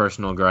just a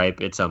personal gripe.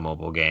 It's a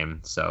mobile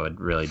game, so it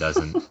really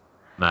doesn't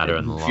matter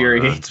in the long run.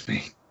 Infuriates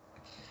me.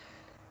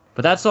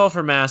 But that's all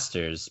for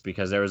Masters,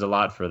 because there was a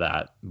lot for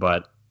that.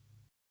 But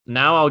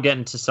now I'll get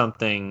into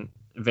something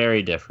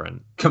very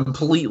different.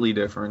 Completely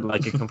different.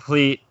 Like a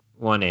complete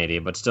 180,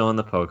 but still in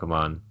the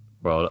Pokemon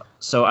world.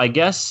 So I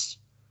guess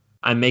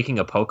I'm making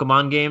a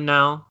Pokemon game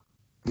now.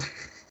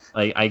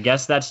 Like, I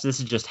guess this is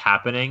just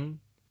happening.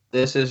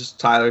 This is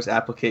Tyler's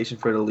application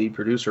for the lead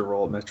producer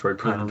role at Metroid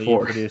Prime 4.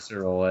 Lead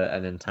producer role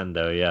at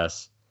Nintendo,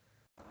 yes.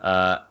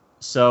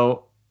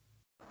 So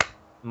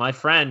my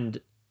friend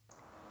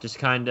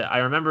just I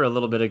remember a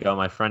little bit ago,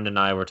 my friend and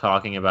I were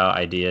talking about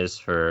ideas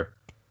for,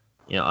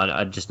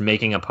 just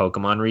making a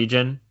Pokemon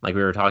region. Like,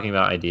 we were talking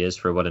about ideas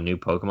for what a new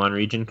Pokemon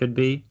region could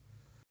be.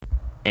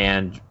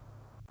 And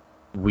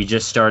we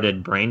just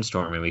started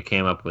brainstorming. We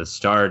came up with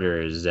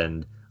starters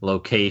and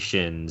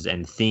locations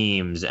and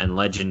themes and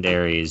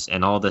legendaries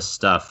and all this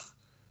stuff.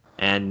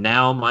 And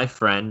now my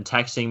friend,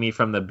 texting me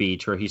from the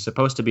beach where he's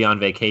supposed to be on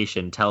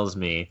vacation, tells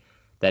me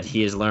that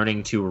he is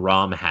learning to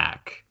ROM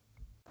hack.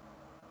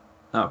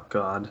 Oh,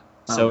 God.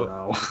 So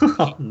no.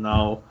 Oh,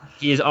 no.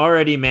 He has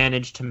already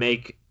managed to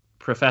make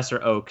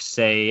Professor Oak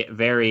say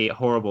very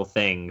horrible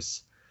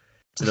things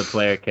to the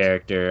player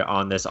character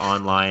on this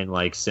online,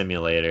 like,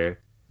 simulator.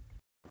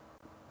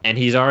 And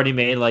he's already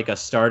made, like, a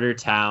starter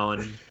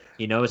town.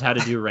 He knows how to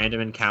do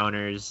random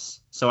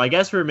encounters. So I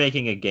guess we're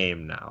making a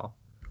game now.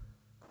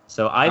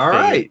 So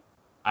I figured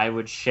I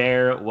would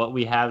share what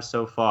we have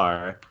so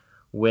far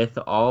with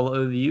all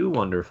of you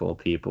wonderful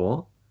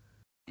people.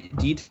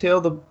 Show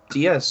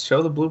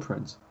the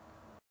blueprints.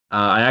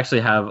 I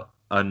actually have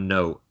a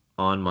note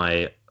on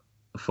my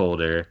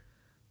folder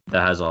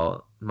that has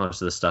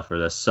most of the stuff for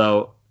this.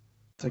 So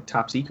it's like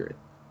top secret.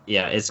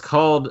 Yeah, it's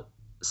called.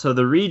 So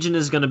the region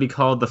is going to be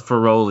called the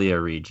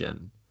Ferolia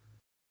region.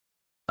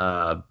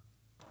 And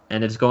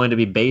it's going to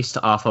be based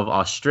off of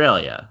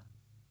Australia,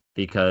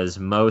 because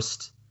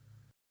most,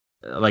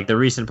 like, the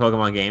recent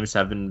Pokemon games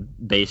have been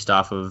based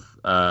off of,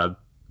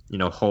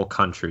 whole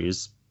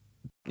countries.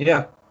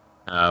 Yeah.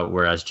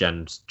 Whereas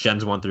Gens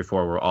 1 through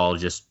 4 were all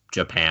just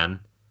Japan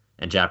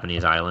and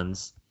Japanese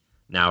islands.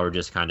 Now we're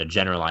just kind of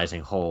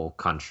generalizing whole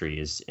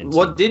countries. Didn't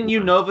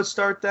Unova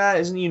start that?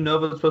 Isn't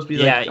Unova supposed to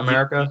be like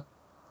America?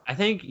 I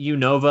think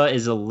Unova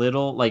is a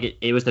little like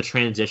it was the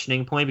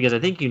transitioning point because I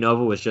think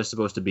Unova was just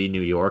supposed to be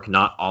New York,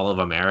 not all of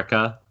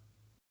America.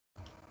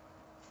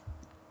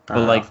 But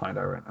I'll find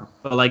out right now.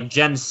 But like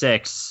Gen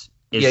 6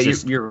 is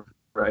just you're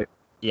right.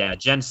 Yeah,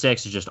 Gen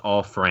 6 is just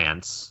all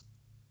France.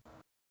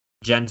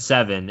 Gen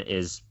 7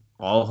 is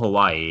all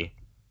Hawaii,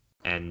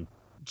 and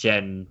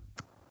Gen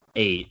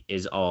 8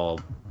 is all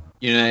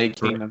United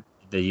Kingdom,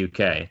 the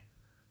UK.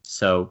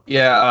 So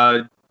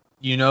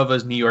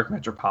Unova's New York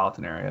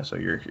metropolitan area. So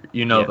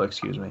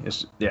excuse me.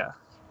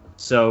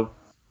 So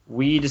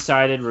we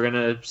decided we're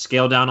gonna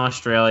scale down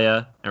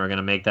Australia, and we're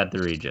gonna make that the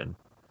region.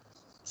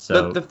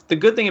 So the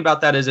good thing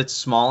about that is it's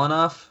small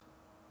enough,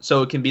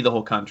 so it can be the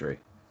whole country.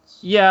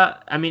 Yeah,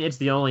 I mean it's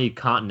the only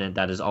continent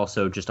that is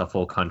also just a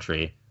full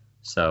country.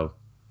 So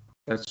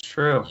that's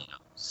true.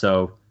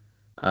 So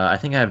I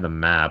think I have the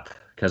map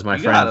because my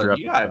friend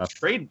you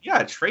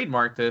gotta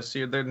trademark this.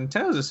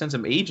 Nintendo's to send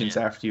some agents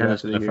after you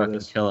after they hear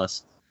this. Kill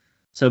us.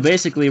 So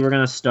basically, we're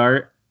gonna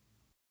start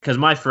because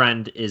my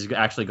friend is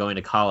actually going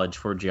to college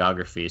for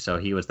geography, so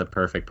he was the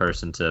perfect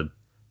person to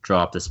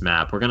draw up this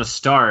map. We're gonna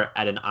start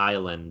at an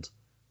island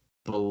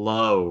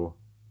below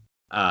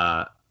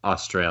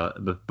Australia.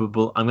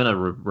 I'm gonna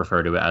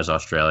refer to it as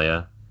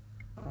Australia.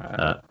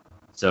 Right.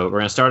 So we're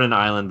gonna start an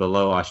island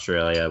below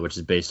Australia, which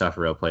is based off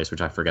a real place, which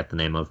I forget the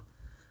name of.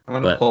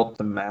 I'm gonna pull up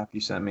the map you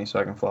sent me so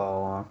I can follow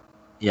along.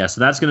 Yeah,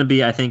 so that's gonna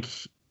be, I think,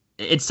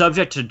 it's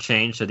subject to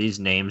change. So these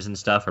names and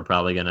stuff are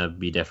probably gonna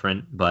be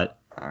different, but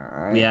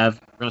we're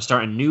gonna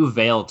start a new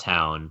Vale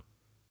town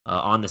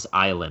on this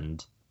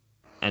island,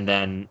 and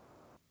then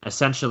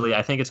essentially,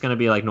 I think it's gonna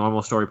be like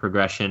normal story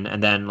progression,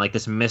 and then like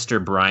this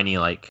Mr.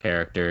 Briny-like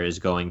character is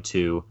going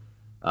to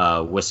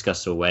whisk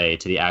us away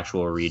to the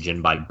actual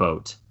region by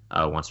boat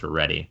once we're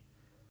ready.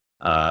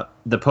 The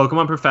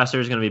Pokemon Professor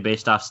is gonna be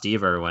based off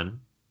Steve Irwin.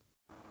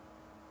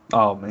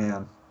 Oh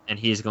man! And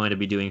he's going to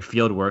be doing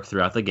field work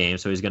throughout the game,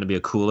 so he's going to be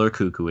a cooler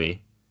Kukui.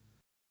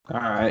 All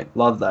right,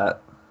 love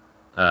that.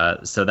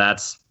 So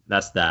that's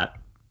that.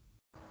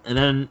 And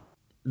then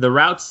the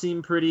routes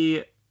seem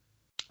pretty.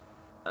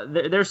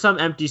 There's some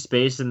empty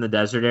space in the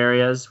desert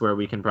areas where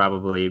we can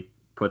probably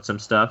put some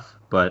stuff,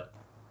 but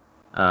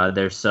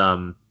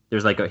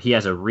he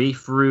has a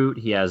reef route,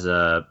 he has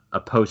a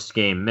post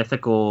game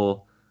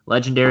mythical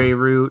legendary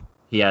route,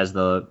 he has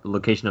the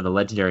location of the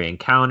legendary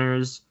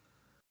encounters.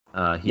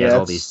 He has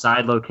all these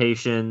side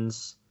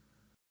locations.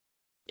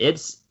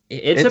 It's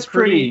a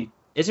pretty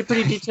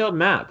detailed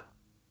map.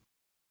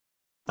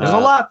 There's a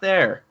lot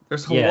there.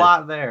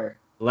 Lot there.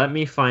 Let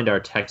me find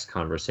our text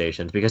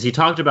conversations because he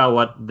talked about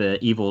what the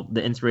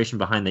inspiration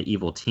behind the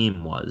evil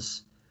team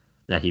was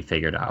that he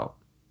figured out.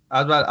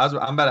 I'm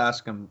about to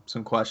ask him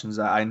some questions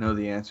that I know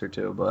the answer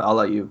to, but I'll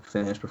let you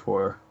finish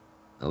before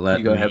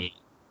you go ahead.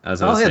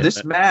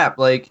 This map,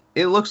 like,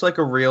 it looks like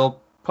a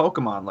real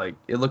Pokemon. Like,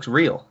 it looks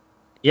real.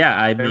 Yeah,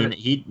 I mean,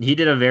 he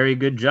did a very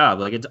good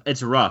job. Like,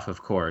 it's rough,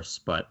 of course,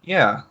 but...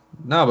 Yeah.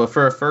 No, but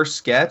for a first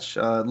sketch,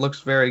 it looks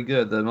very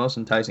good. The most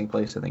enticing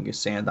place, I think, is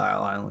Sand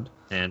Isle Island.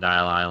 Sand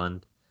Isle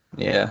Island.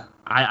 Yeah.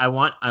 I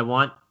want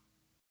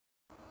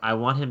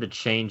him to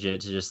change it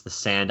to just the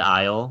Sand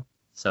Isle.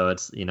 So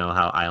it's, you know,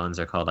 how islands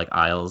are called, like,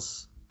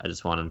 isles. I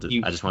just want him to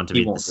be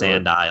the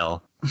Sand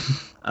Isle.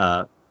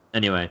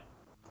 Anyway.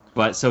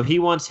 But, so he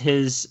wants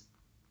the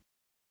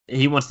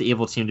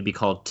evil team to be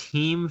called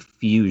Team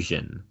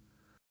Fusion.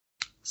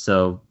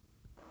 So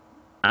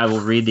I will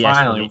read the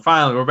explanation.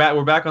 Finally,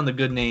 we're back on the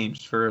good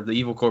names for the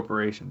evil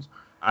corporations.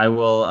 I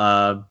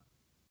will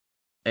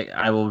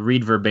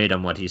read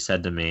verbatim what he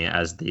said to me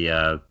as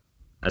the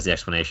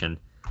explanation.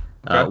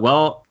 Okay.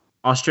 Well,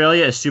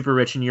 Australia is super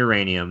rich in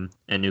uranium,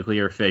 and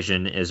nuclear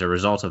fission is a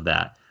result of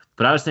that.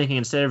 But I was thinking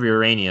instead of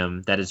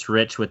uranium, that it's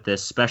rich with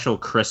this special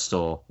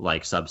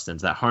crystal-like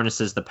substance that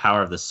harnesses the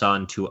power of the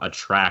sun to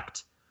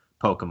attract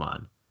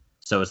Pokemon.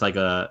 So it's like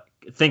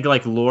think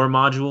like lore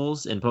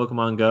modules in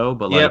Pokemon Go,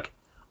 but like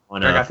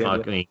on a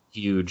fucking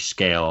huge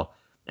scale.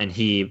 And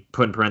he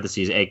put in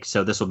parentheses,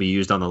 so this will be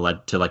used on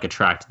to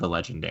attract the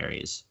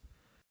legendaries.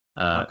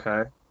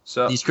 Okay.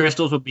 So these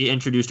crystals will be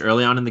introduced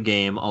early on in the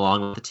game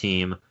along with the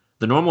team.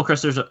 The normal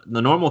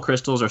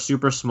crystals are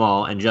super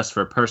small and just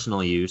for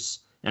personal use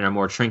and are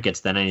more trinkets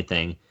than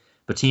anything.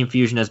 But Team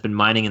Fusion has been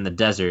mining in the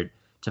desert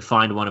to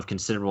find one of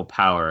considerable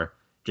power.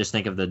 Just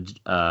think of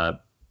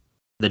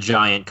the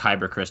giant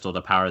Kyber crystal to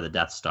power the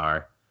Death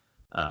Star.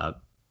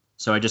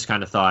 So I just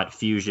kind of thought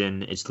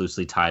Fusion is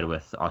loosely tied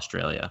with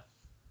Australia.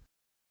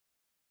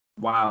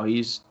 Wow,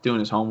 he's doing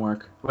his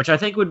homework. Which I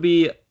think would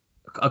be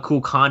a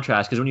cool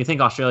contrast, because when you think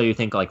Australia, you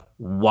think like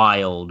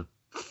wild,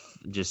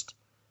 just...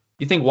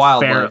 You think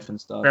wildlife and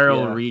stuff.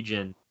 Feral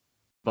region,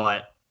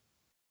 but,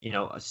 you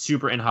know,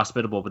 super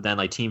inhospitable, but then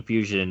like Team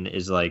Fusion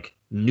is like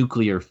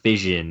nuclear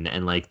fission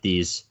and like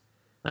these...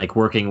 like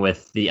working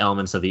with the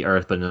elements of the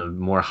earth, but in a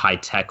more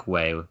high-tech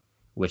way,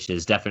 which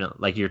is definitely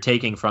like you're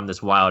taking from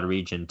this wild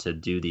region to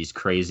do these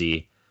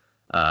crazy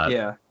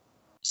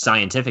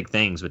scientific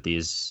things with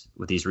these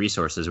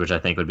resources, which I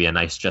think would be a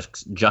nice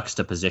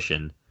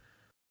juxtaposition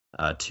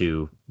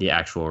to the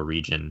actual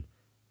region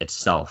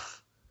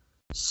itself.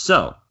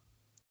 So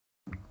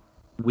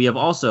we have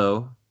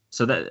also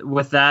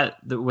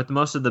with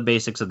most of the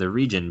basics of the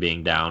region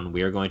being down,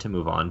 we are going to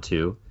move on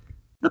to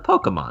the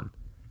Pokemon.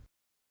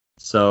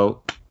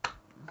 So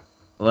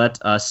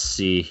let us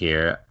see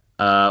here.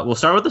 We'll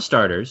start with the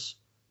starters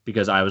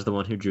because I was the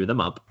one who drew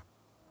them up.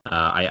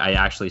 I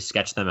actually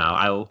sketched them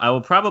out. I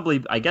will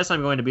probably, I guess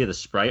I'm going to be the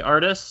sprite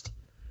artist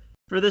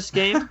for this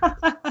game.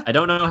 I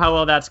don't know how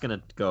well that's going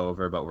to go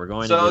over, but we're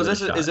going to give it a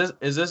shot.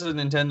 Is this a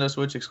Nintendo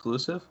Switch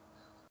exclusive?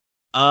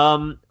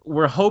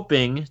 We're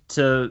hoping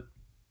to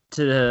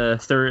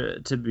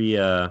be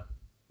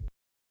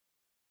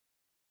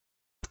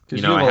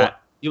you know,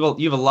 you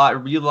have a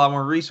lot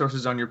more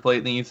resources on your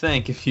plate than you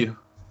think. If it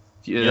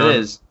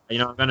is. You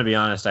know, I'm gonna be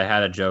honest. I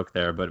had a joke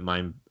there, but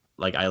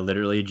I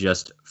literally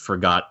just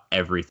forgot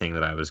everything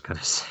that I was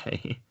gonna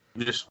say.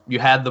 You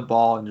had the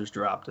ball and just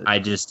dropped it. I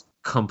just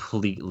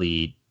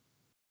completely.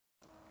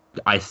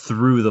 I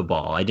threw the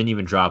ball. I didn't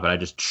even drop it. I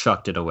just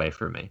chucked it away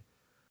from me.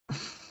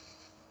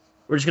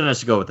 We're just gonna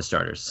go with the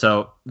starters.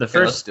 So the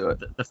first, let's do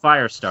it. The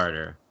fire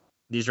starter.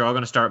 These are all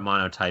gonna start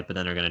monotype, but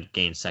then they're gonna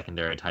gain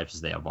secondary types as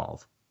they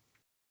evolve.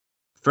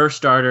 First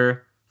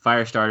starter,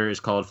 fire starter, is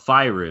called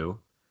Firu,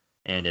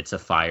 and it's a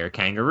fire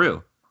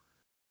kangaroo.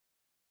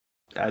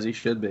 As he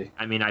should be.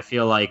 I mean, I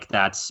feel like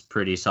that's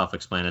pretty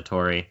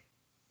self-explanatory.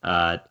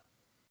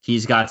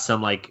 He's got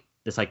some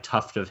this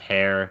tuft of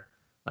hair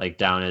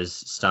down his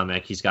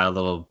stomach. He's got a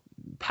little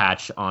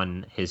patch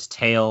on his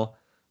tail.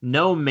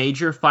 No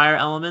major fire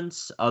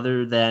elements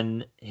other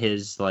than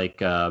his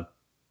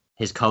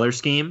his color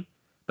scheme.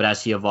 But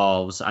as he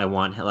evolves, I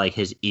want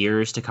his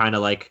ears to kind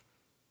of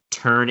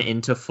turn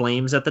into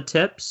flames at the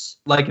tips.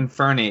 Like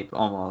Infernape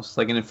almost.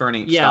 Like an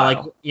Infernape style.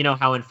 style. You know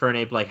how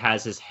Infernape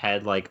has his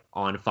head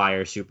on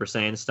fire Super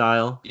Saiyan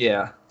style?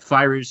 Yeah.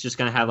 Firu's just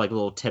gonna have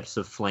little tips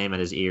of flame at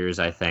his ears,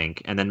 I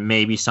think. And then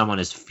maybe some on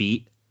his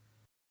feet.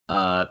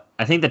 I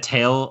think the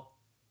tail,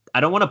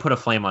 I don't want to put a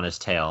flame on his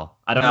tail.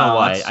 I don't know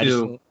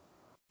why.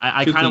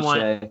 I kind of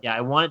want,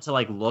 I want it to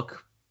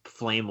look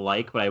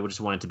flame-like, but I would just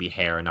want it to be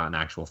hair and not an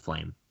actual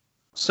flame.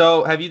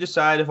 So, have you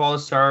decided if all the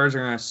stars are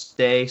going to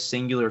stay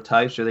singular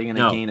types, or are they going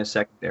to gain a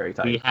secondary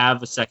type? We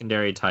have a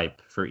secondary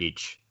type for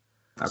each.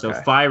 Okay. So,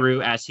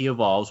 Firu, as he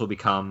evolves, will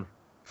become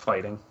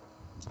firefighting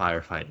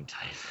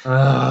type.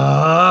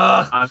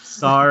 I'm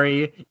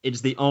sorry. It's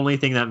the only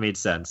thing that made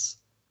sense.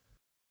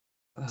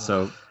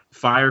 So,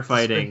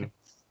 firefighting.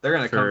 They're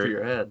going to come for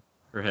your head.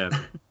 For him.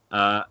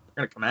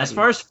 As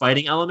far as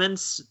fighting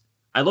elements,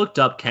 I looked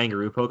up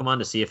kangaroo Pokemon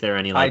to see if there are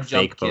any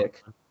fake Pokemon.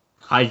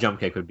 High jump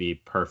kick would be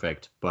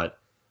perfect, but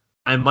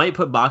I might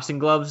put boxing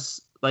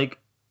gloves,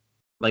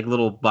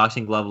 little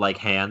boxing glove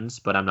hands,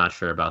 but I'm not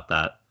sure about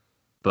that.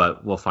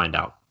 But we'll find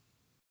out.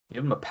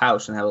 Give him a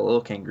pouch and have a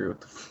little kangaroo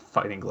with the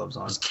fighting gloves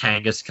on. Just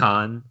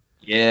Kangaskhan.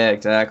 Yeah,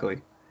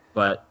 exactly.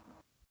 But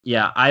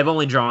yeah, I've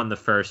only drawn the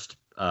first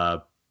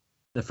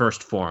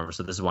form,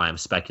 so this is why I'm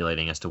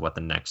speculating as to what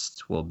the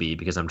next will be,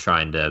 because I'm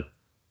trying to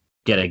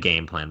get a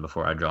game plan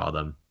before I draw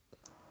them.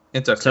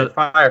 It's okay. So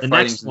the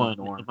next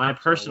one, my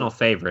personal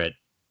favorite,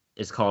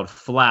 is called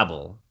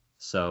Flabble.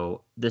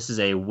 So this is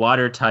a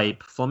water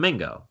type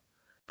flamingo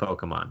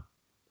Pokemon.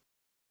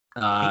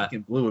 Pink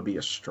and blue would be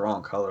a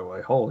strong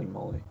colorway. Holy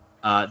moly.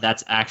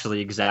 That's actually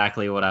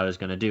exactly what I was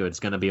going to do. It's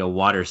going to be a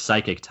water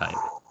psychic type.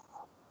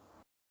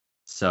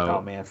 So,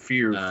 oh man,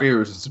 Fear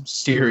is in some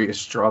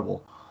serious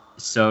trouble.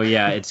 So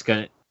yeah,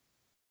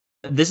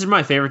 this is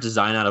my favorite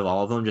design out of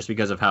all of them, just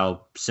because of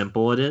how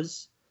simple it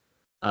is.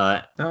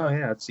 Oh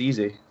yeah, it's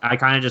easy. I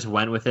kind of just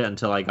went with it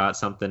until I got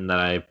something that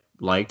I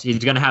liked. He's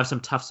gonna have some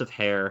tufts of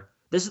hair.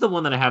 This is the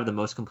one that I have the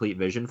most complete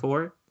vision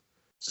for.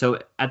 So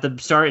at the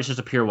start, it's just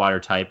a pure water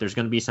type. There's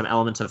gonna be some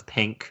elements of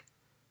pink,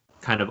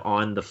 kind of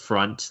on the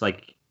front.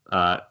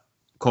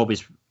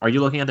 Colby's. Are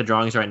you looking at the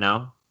drawings right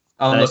now?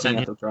 I'm looking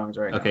at the drawings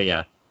right now. Okay,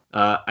 yeah.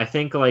 I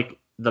think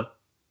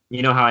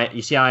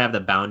you see how I have the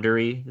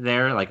boundary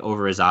there,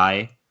 over his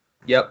eye.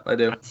 Yep, I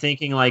do. I'm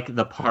thinking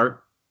the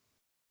part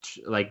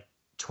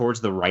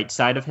towards the right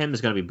side of him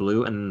is going to be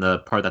blue, and the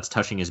part that's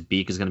touching his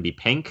beak is going to be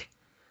pink.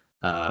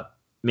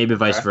 Maybe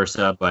vice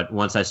versa, but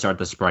once I start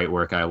the sprite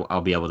work,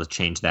 I'll be able to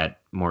change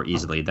that more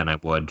easily than I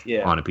would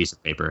on a piece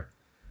of paper.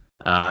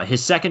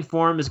 His second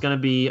form is going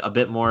to be a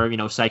bit more,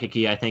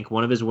 psychic-y. I think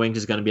one of his wings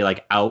is going to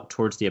be out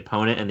towards the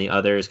opponent, and the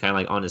other is kind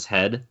of on his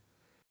head,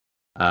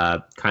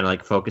 kind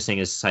of focusing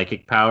his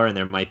psychic power, and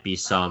there might be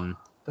some.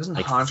 Doesn't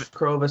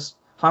Honchkrow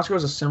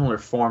has a similar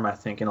form, I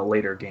think, in a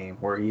later game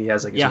where he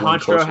has his wing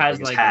Honchkrow has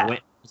his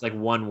it's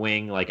one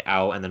wing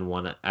out and then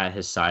one at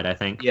his side, I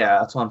think. Yeah,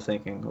 that's what I'm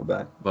thinking. Go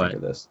back. But look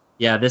at this.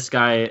 Yeah, this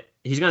guy,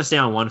 he's gonna stay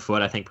on one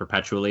foot, I think,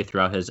 perpetually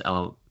throughout his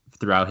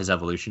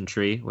evolution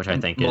tree, which I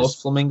think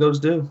most flamingos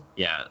do.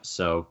 Yeah,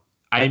 so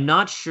I'm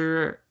not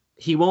sure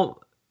he won't.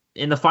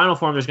 In the final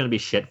form, there's gonna be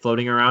shit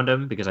floating around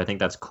him because I think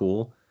that's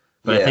cool.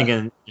 But I think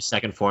in his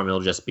second form,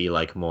 it'll just be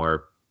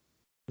more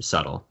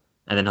subtle,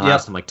 and then he'll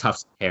have some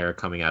tufts of hair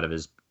coming out of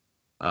his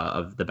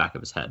of the back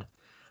of his head.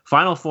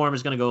 Final form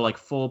is gonna go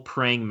full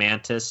praying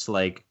mantis,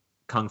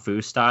 kung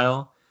fu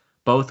style.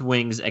 both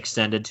wings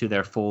extended to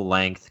their full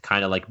length,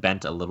 kind of like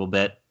bent a little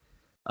bit.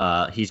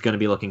 He's going to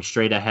be looking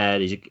straight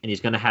ahead, and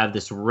he's going to have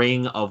this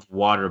ring of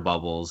water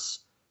bubbles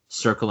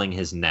circling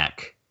his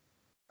neck.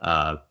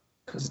 Because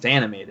it's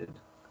animated.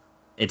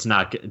 It's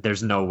not.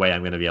 There's no way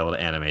I'm going to be able to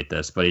animate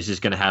this, but he's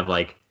just going to have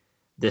like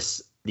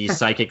these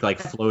psychic like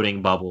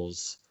floating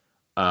bubbles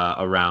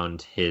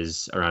around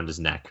his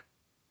neck,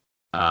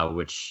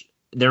 which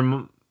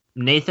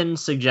Nathan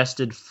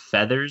suggested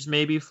feathers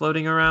maybe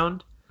floating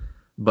around,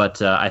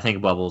 but I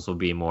think bubbles will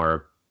be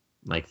more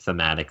like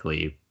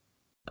thematically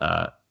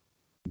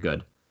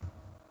good.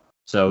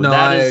 So no,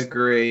 I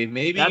agree.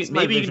 Maybe you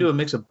can do a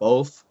mix of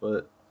both,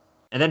 but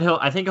and then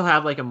I think he'll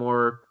have like a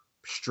more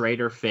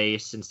straighter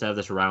face instead of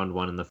this round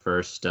one in the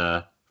first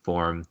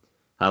form.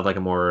 Have like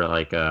a more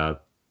like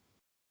a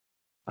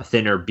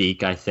thinner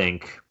beak, I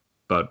think.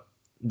 But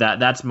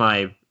that's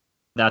my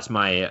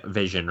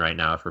vision right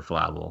now for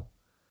Flabble.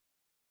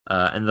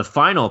 And the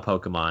final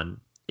Pokemon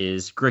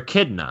is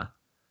Grichidna.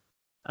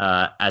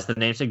 As the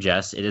name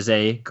suggests, it is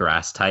a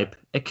grass type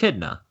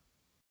Echidna.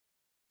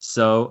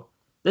 So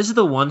this is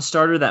the one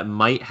starter that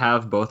might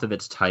have both of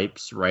its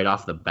types right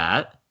off the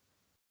bat.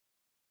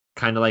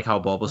 Kind of like how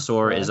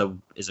Bulbasaur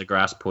is a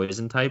grass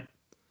poison type.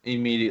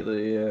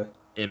 Immediately, yeah.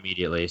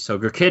 Immediately. So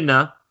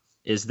Grichidna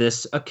is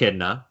this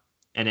Echidna,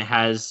 and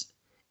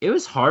it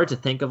was hard to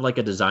think of like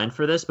a design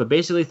for this, but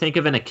basically think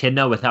of an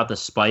Echidna without the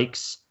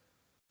spikes,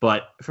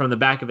 but from the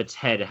back of its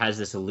head, it has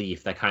this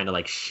leaf that kind of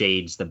like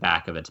shades the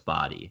back of its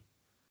body.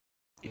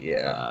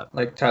 Yeah,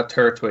 like how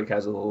Turtwig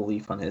has a little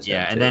leaf on his head.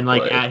 Yeah, and then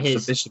like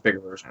it's just a bigger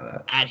version of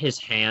that. At his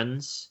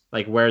hands,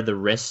 like where the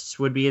wrists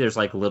would be, there's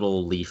like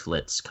little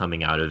leaflets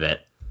coming out of it.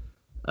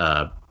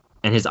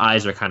 And his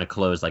eyes are kind of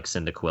closed like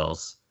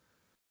Cyndaquil's.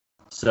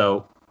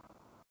 So,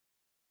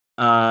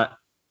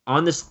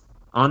 on this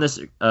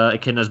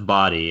Echidna's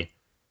body,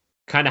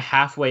 kind of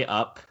halfway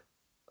up,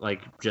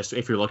 like just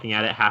if you're looking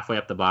at it halfway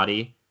up the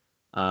body,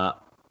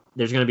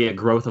 there's going to be a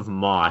growth of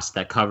moss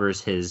that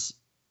covers his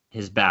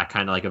back,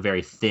 kind of like a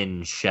very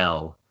thin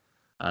shell.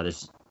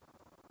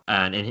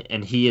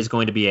 And he is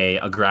going to be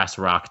a grass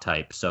rock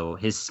type, so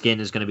his skin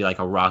is going to be like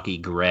a rocky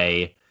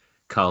gray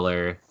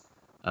color,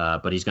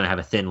 but he's going to have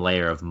a thin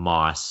layer of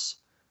moss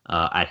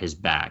at his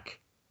back.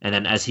 And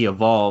then as he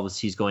evolves,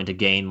 he's going to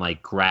gain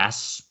like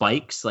grass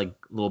spikes, like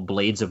little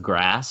blades of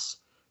grass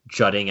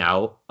jutting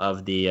out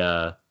of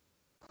the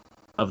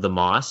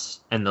moss,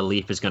 and the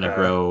leaf is going to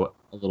grow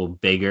a little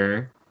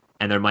bigger,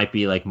 and there might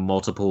be like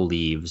multiple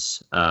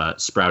leaves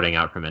sprouting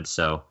out from it.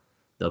 So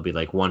there'll be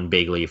like one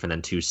big leaf and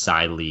then two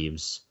side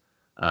leaves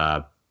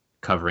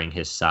covering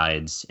his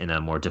sides in a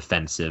more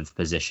defensive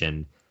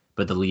position.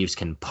 But the leaves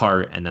can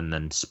part, and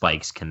then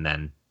spikes can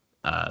then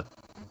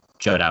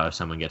jut out if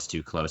someone gets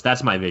too close.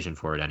 That's my vision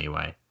for it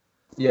anyway.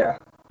 Yeah.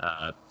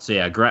 So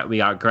yeah, we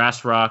got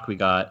grass rock, we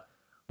got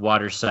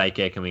water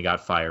psychic, and we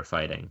got fire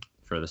fighting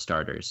for the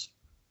starters.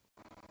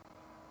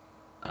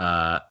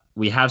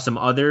 We have some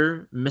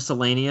other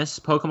miscellaneous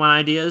Pokemon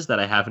ideas that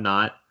I have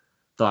not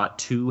thought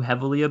too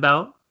heavily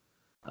about.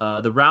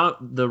 The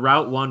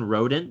Route 1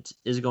 rodent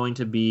is going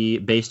to be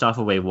based off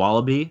of a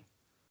wallaby,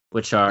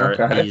 which are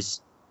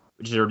these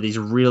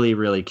really,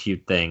 really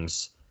cute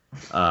things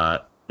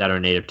that are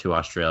native to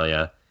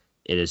Australia.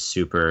 It is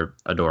super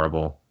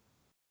adorable.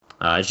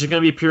 It's just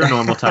going to be pure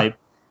normal type.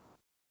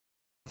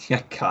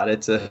 Yeah, God,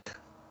 it's probably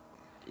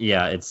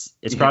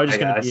just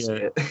going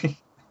to be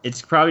it's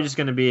probably just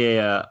going to be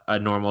a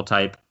normal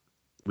type.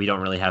 We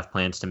don't really have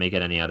plans to make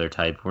it any other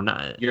type. We're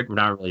not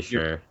really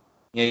sure.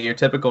 Your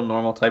typical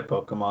normal type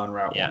Pokemon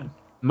Route 1.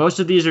 Most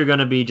of these are going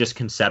to be just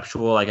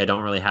conceptual. Like I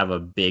don't really have a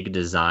big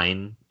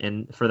design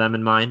for them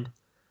in mind.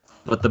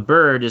 But the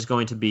bird is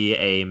going to be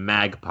a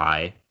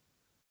magpie,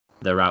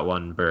 the Route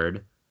 1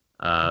 bird.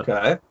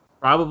 Okay.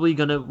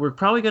 We're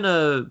probably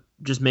gonna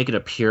just make it a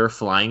pure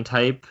flying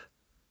type,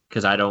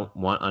 because I don't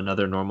want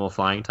another normal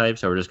flying type,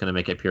 so we're just gonna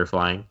make it pure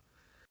flying.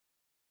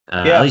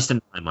 At least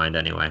in my mind,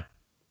 anyway.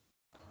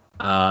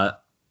 The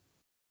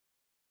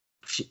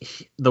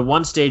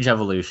one stage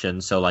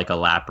evolution, so like a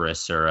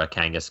Lapras or a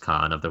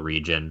Kangaskhan of the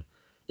region,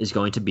 is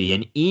going to be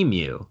an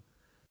emu.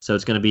 So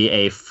it's going to be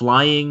it's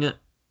going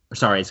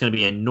to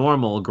be a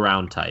normal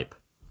ground type.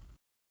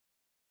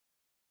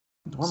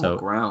 Normal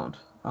ground?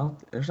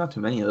 There's not too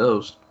many of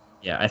those.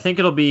 Yeah, I think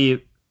it'll be...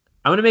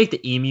 I'm going to make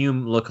the emu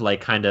look like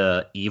kind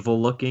of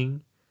evil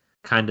looking.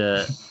 Kind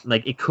of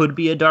like it could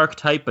be a dark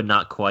type, but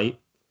not quite.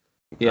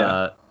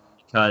 Yeah.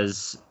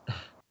 Because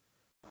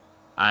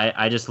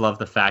I just love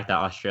the fact that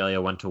Australia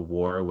went to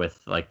war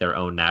with like their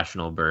own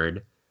national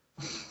bird.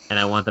 And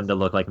I want them to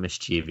look like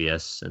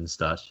mischievous and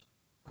stuff.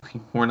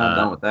 We're not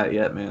done with that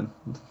yet, man.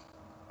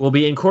 We'll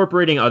be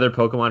incorporating other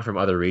Pokemon from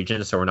other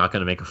regions, so we're not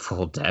going to make a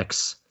full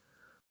dex.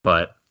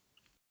 But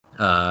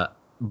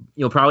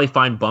you'll probably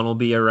find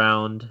Bunnelby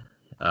around.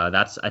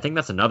 I think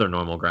that's another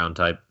normal ground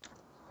type.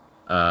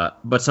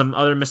 But some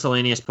other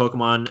miscellaneous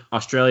Pokemon.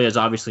 Australia is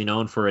obviously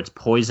known for its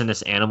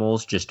poisonous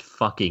animals just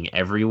fucking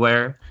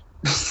everywhere.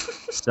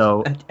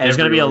 So there's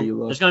gonna be Everywhere you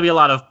look. a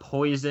lot of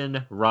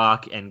poison,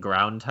 rock, and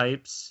ground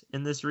types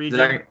in this Is region.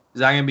 that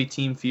gonna be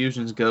Team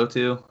Fusion's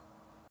go-to?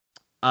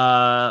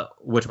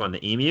 Which one? The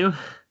emu?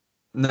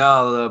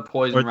 No, the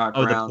poison rock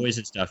The ground.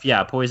 poison stuff.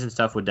 Yeah, poison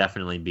stuff would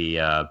definitely be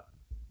a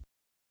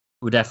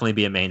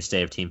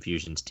mainstay of Team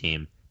Fusion's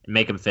team and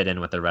make them fit in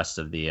with the rest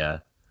of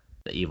the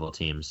evil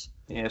teams.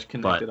 Yeah, it's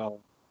connected But,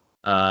 all.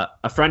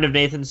 A friend of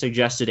Nathan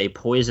suggested a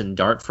poison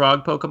dart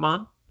frog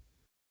Pokemon.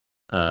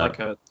 Like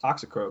a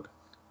Toxicroak.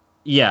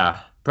 Yeah,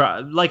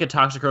 like a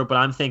Toxicroak, but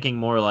I'm thinking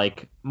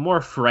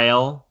more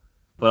frail,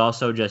 but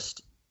also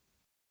just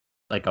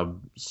like a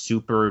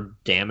super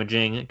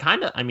damaging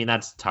kind of. I mean,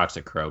 that's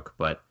Toxicroak,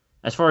 but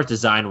as far as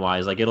design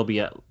wise, like it'll be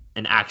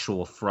an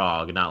actual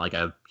frog, not like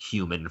a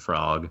human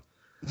frog.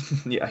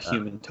 Yeah,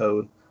 human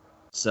toad.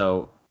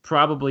 So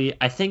probably,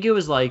 I think it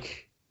was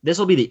like this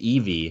will be the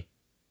Eevee.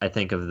 I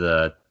think of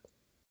the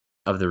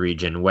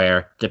region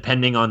where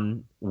depending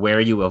on where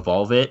you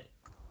evolve it,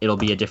 it'll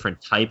be a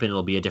different type and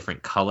it'll be a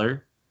different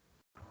color.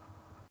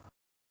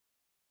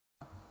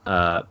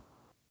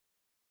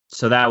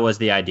 So that was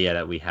the idea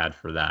that we had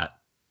for that.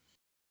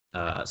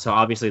 So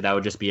obviously that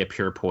would just be a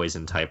pure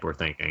poison type, we're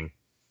thinking.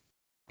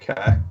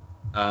 Okay.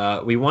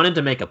 We wanted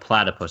to make a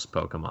platypus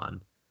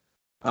Pokemon.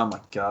 Oh my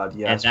god,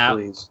 yes,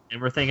 please.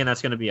 And we're thinking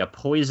that's going to be a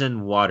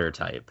poison water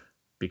type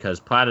because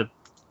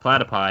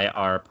platypi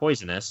are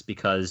poisonous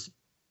because,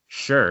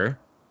 sure.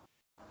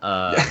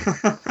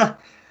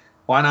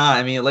 Why not?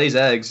 I mean, it lays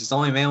eggs. It's the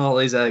only mammal that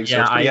lays eggs.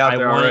 Yeah, so it's out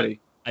there already.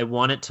 I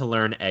want it to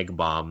learn Egg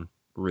Bomb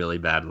really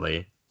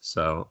badly,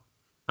 so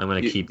I'm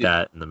going to keep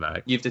that in the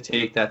back. You have to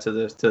take that to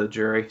the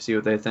jury, see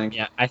what they think.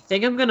 Yeah, I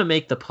think I'm going to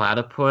make the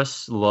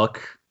platypus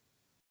look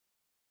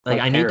like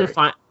I need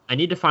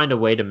to find a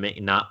way to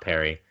make not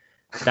Perry.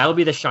 That'll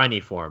be the shiny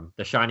form.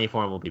 The shiny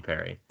form will be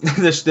Perry.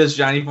 this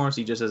shiny form,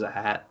 he just has a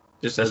hat.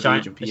 Just as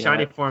the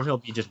shiny form, he'll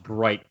be just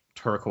bright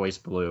turquoise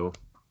blue.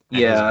 And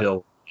yeah. his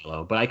bill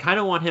yellow. But I kind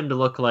of want him to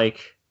look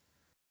like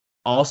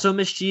also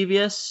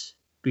mischievous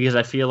because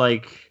I feel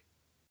like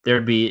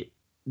that'd be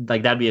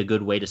a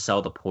good way to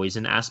sell the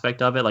poison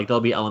aspect of it. Like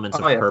there'll be elements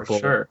of purple.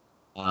 For sure.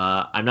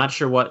 I'm not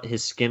sure what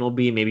his skin will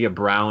be. Maybe a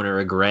brown or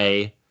a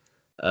gray,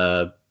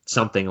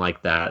 something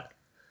like that.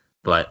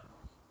 But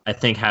I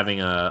think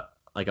having a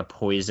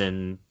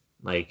poison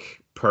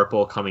like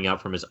purple coming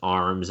out from his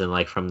arms and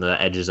like from the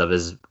edges of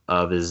his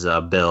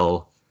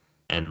bill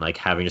and like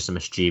having just a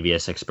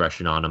mischievous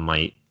expression on him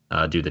might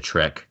do the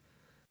trick.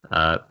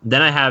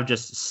 Then I have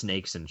just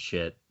snakes and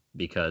shit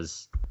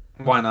because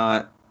why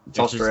not? It's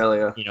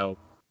Australia. Just,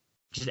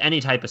 just any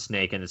type of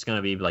snake and it's going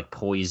to be like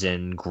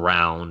poison,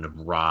 ground,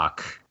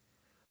 rock.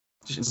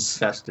 Just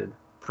infested.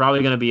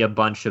 Probably going to be a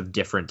bunch of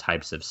different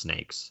types of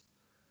snakes.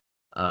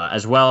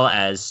 As well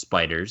as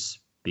spiders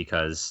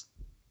because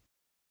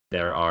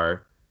there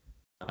are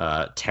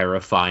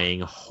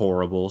terrifying,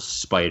 horrible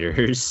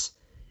spiders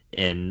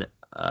in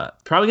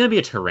probably going to be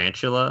a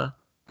tarantula.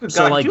 God,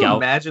 so, like, can you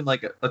imagine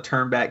like a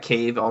turnback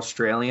cave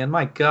Australian?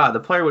 My God, the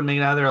player would make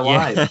it out of there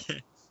alive. Yeah.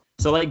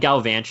 So like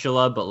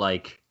Galvantula, but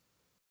like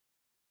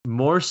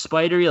more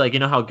spidery. Like, you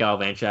know how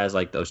Galvantula has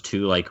like those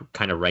two like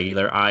kind of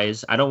regular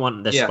eyes? I don't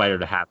want this spider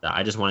to have that.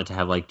 I just want it to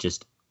have like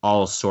just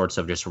all sorts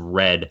of just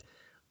red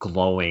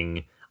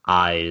glowing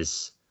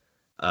eyes.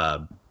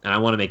 And I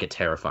want to make it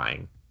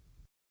terrifying.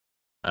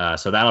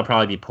 So that'll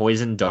probably be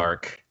poison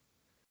dark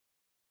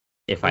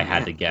if I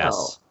had to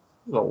guess.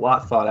 There's a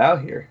lot thought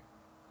out here.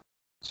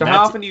 So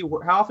how often do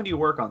you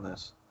work on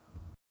this?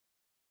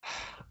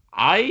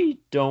 I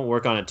don't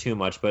work on it too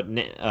much, but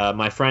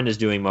my friend is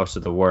doing most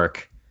of the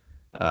work.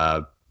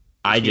 I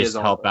just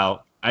help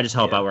out. I just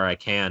help out where I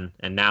can.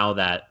 And now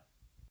that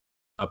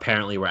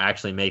apparently we're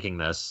actually making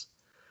this,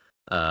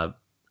 I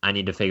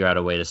need to figure out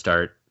a way to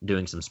start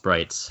doing some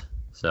sprites.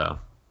 So,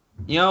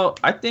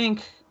 I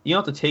think you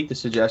don't have to take the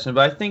suggestion,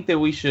 but I think that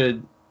we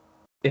should,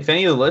 if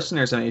any of the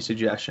listeners have any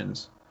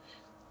suggestions.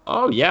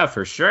 Oh yeah,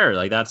 for sure.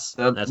 Like that's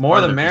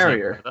more the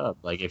merrier.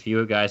 Like if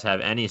you guys have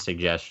any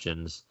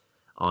suggestions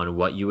on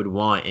what you would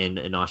want in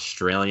an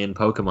Australian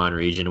Pokemon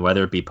region,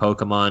 whether it be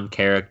Pokemon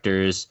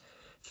characters,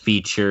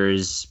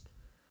 features,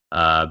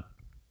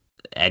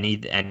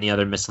 any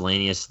other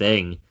miscellaneous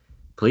thing,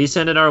 please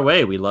send it our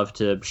way. We love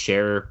to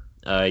share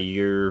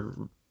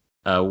your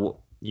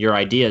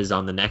ideas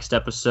on the next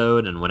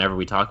episode and whenever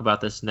we talk about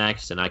this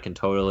next, and I can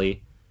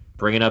totally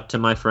bring it up to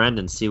my friend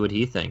and see what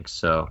he thinks.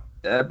 So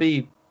that'd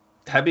be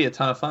a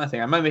ton of fun. I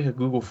think I might make a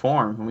Google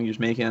form and we just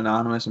make it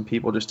anonymous and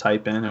people just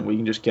type in and we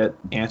can just get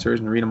answers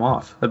and read them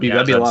off. That'd be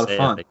a lot of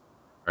fun.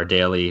 Our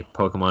daily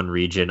Pokemon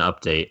region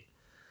update.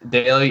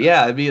 Daily,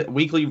 yeah, it'd be a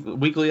weekly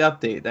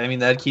update. I mean,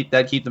 that'd keep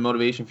the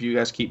motivation for you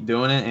guys to keep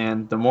doing it,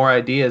 and the more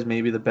ideas,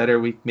 maybe the better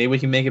we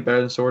can make it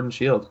better than Sword and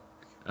Shield.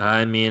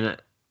 I mean,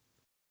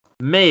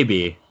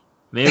 maybe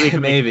we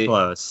can make it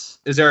close.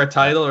 Is there a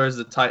title, or is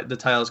the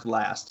title's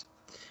last?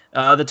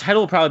 The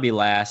title will probably be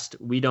last.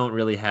 We don't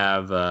really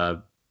have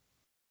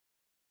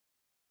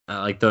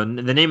like the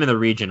name of the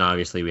region.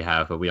 Obviously, we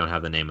have, but we don't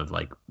have the name of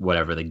like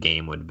whatever the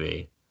game would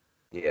be.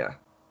 Yeah.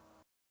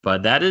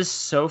 But that is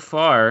so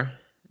far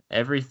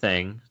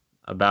everything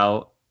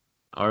about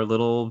our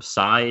little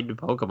side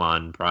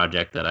Pokemon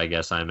project that I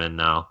guess I'm in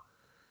now.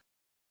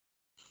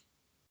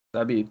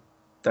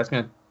 That's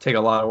gonna take a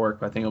lot of work,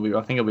 but I think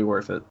it'll be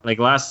worth it. Like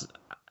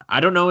I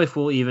don't know if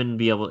we'll even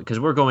be able, because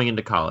we're going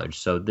into college,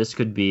 so this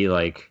could be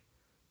like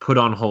put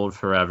on hold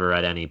forever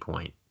at any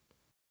point.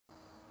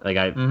 Like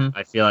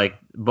I feel like,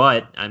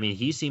 but I mean,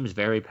 he seems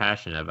very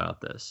passionate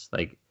about this.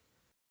 Like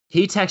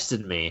he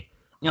texted me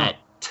at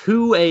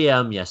 2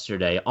 a.m.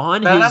 yesterday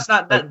on his.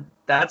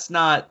 That's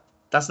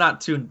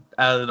not too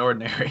out of the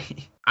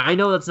ordinary. I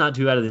know that's not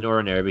too out of the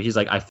ordinary, but he's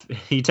like,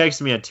 he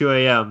texted me at 2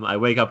 a.m. I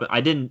wake up.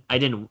 It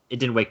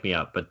didn't wake me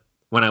up, but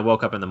when I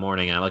woke up in the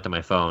morning and I looked at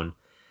my phone,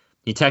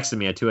 he texted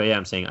me at 2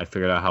 a.m. saying, I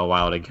figured out how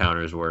wild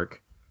encounters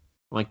work.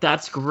 I'm like,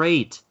 that's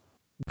great.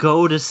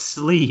 Go to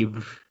sleep.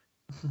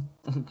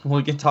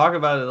 We can talk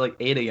about it at like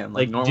 8 a.m.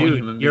 Like normal dude,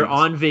 human beings. You're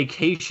on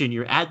vacation.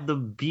 You're at the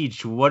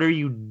beach. What are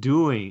you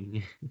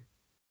doing?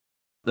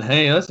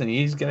 Hey, listen,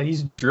 he's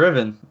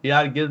driven. You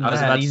gotta give him that. I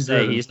was about to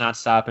say, he's not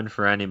stopping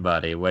for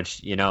anybody,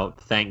 which,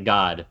 thank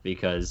God,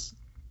 because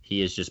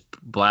he is just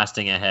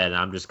blasting ahead, and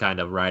I'm just kind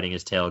of riding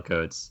his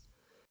tailcoats.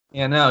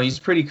 Yeah, no, he's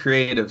pretty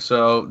creative,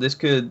 so this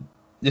could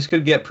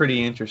get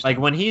pretty interesting. Like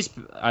when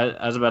I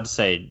was about to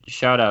say,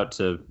 shout out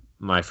to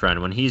my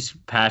friend, when he's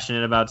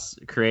passionate about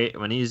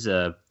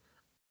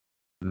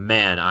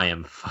man, I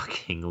am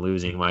fucking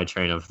losing my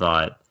train of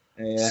thought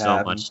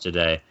so much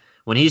today.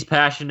 When he's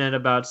passionate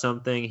about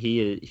something,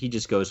 he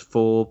just goes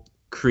full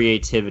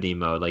creativity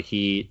mode. Like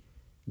he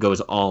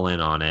goes all in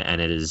on it, and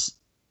it is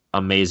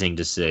amazing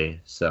to see.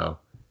 So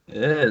it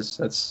is.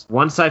 That's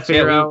once I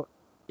figure out,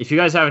 if you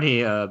guys have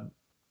any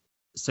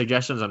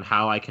suggestions on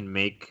how I can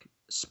make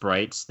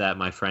sprites that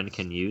my friend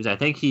can use, I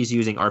think he's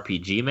using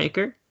RPG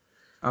Maker.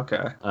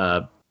 Okay.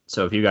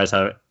 So if you guys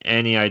have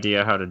any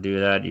idea how to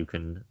do that, you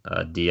can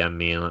DM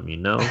me and let me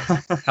know.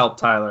 Help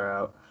Tyler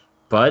out.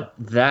 But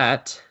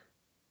that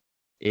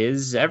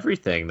is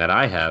everything that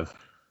I have.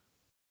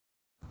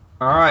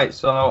 All right,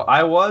 so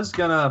I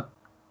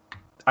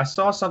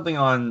saw something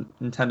on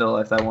Nintendo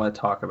Life that I want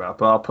to talk about,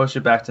 but I'll push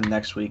it back to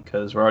next week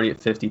because we're already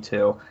at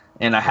 52,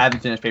 and I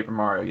haven't finished Paper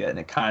Mario yet, and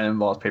it kind of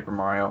involves Paper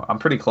Mario. I'm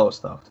pretty close,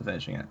 though, to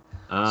finishing it.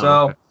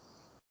 Okay.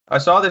 I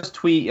saw this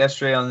tweet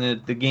yesterday on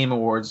the Game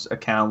Awards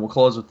account. We'll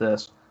close with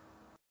this.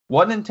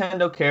 What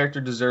Nintendo character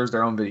deserves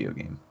their own video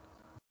game?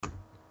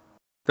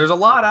 There's a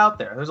lot out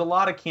there. There's a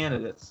lot of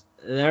candidates.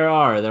 There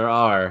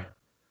are.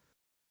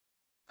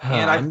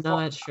 And I'm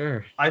not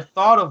sure. I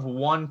thought of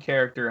one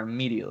character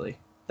immediately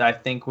that I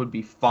think would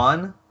be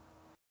fun,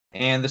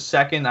 and the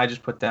second I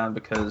just put down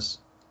because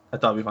I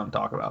thought it'd be fun to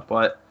talk about.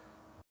 But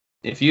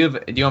do you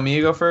want me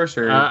to go first,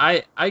 or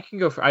I can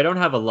go for? I don't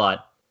have a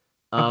lot.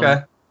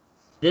 Okay.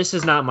 This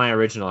is not my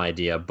original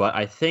idea, but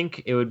I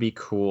think it would be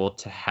cool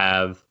to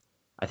have.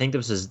 I think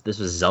this was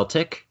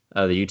Zeltic,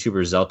 the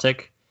YouTuber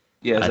Zeltic.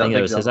 Yeah, I think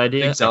that was his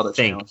idea. Big Zelda I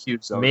think channel,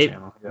 huge Zelda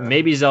channel. Yeah.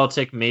 Maybe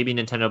Zeltic, maybe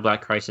Nintendo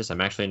Black Crisis. I'm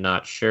actually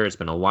not sure. It's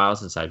been a while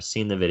since I've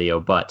seen the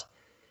video, but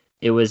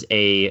it was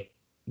a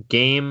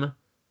game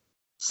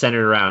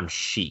centered around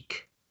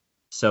Sheik.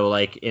 So,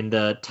 like in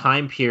the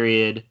time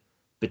period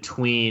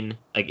between,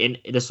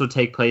 this would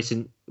take place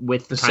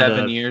with the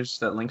 7 years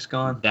that Link's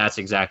gone. That's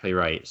exactly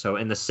right. So,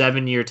 in the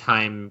 7-year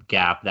time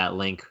gap, that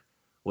Link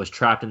was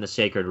trapped in the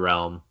Sacred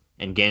Realm,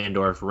 and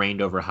Ganondorf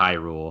reigned over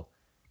Hyrule.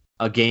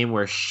 A game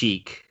where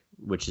Sheik,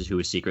 which is who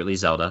is secretly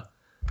Zelda,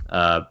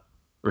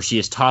 where she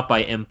is taught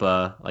by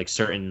Impa like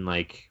certain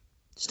like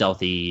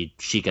stealthy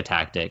Sheikah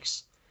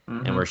tactics,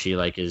 and where she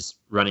like is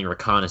running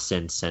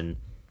reconnaissance and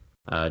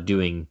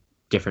doing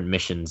different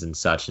missions and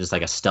such. And it's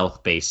like a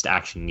stealth-based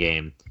action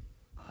game.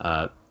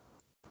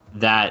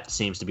 That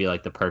seems to be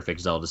like the perfect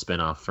Zelda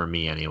spinoff for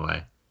me,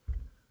 anyway.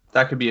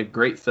 That could be a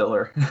great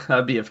filler.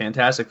 That'd be a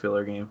fantastic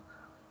filler game.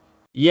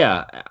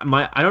 Yeah,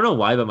 I don't know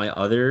why, but my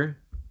other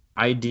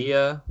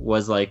idea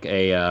was like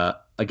a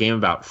game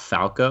about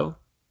Falco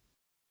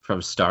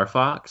from Star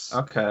Fox.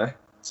 Okay.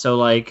 So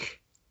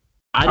like,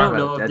 I don't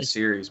know if this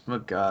series. Oh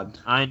God.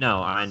 I know.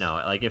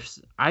 Like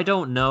I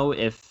don't know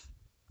if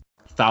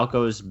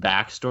Falco's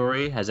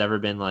backstory has ever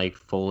been like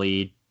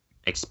fully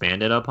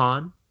expanded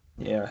upon.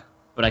 Yeah.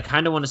 But I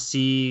kind of want to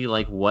see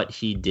like what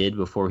he did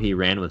before he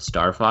ran with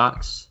Star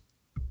Fox.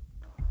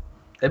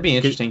 That'd be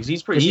interesting because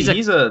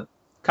he's a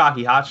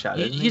cocky hotshot.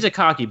 He's a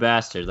cocky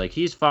bastard. Like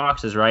he's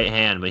Fox's right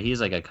hand, but he's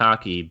like a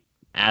cocky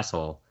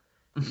asshole.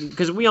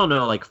 Because we all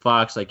know, like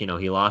Fox, like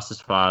he lost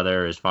his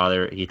father.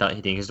 He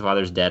thinks his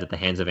father's dead at the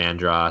hands of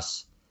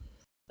Andross.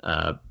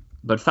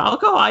 But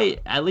Falco,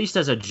 at least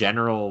as a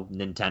general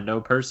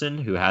Nintendo person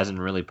who hasn't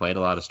really played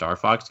a lot of Star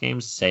Fox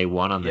games, say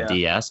one on the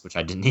DS, which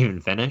I didn't even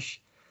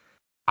finish.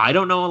 I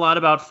don't know a lot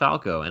about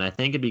Falco, and I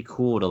think it'd be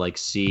cool to like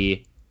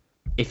see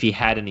if he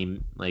had any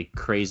like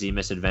crazy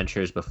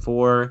misadventures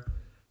before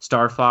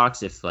Star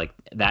Fox, if like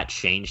that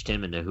changed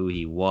him into who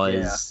he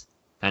was,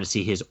 kind of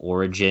see his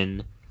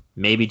origin.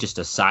 Maybe just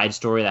a side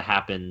story that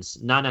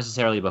happens not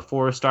necessarily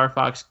before a Star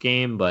Fox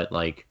game, but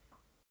like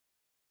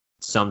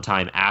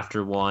sometime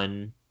after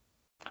one.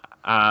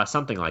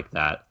 something like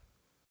that.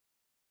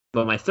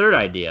 But my third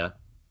idea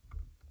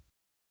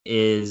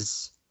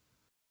is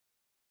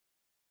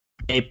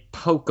a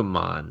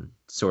Pokemon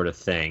sort of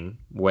thing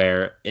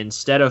where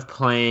instead of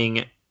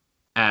playing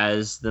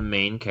as the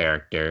main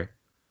character,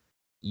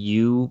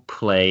 you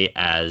play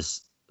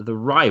as the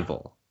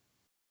rival.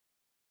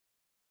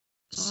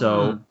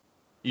 So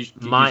you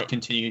just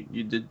continue.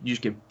 You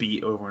just get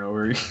beat over and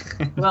over.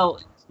 Well,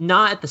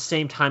 not at the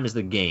same time as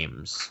the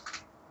games.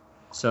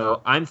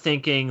 So I'm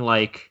thinking,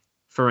 like,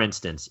 for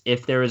instance,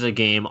 if there is a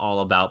game all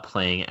about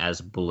playing as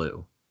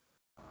Blue,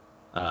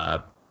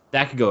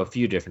 that could go a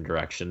few different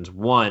directions.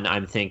 One,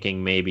 I'm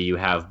thinking maybe you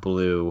have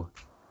Blue.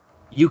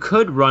 You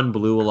could run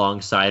Blue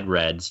alongside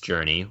Red's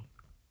journey,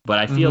 but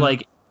I feel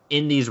like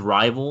in these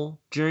rival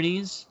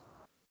journeys,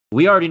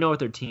 we already know what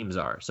their teams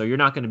are, so you're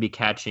not going to be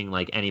catching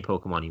like any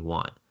Pokemon you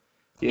want.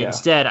 Yeah.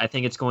 Instead, I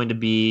think it's going to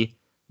be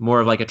more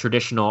of like a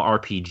traditional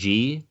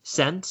RPG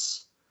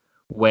sense,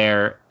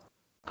 where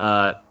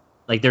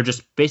like they're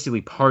just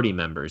basically party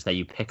members that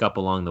you pick up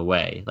along the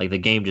way. Like the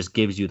game just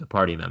gives you the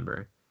party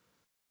member.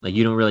 Like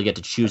you don't really get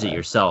to choose it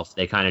yourself.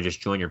 They kind of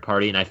just join your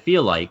party, and I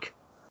feel like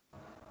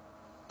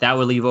that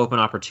would leave open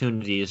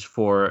opportunities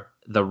for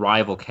the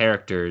rival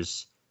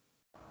characters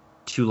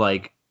to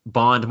like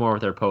bond more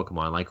with their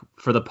Pokemon, like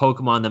for the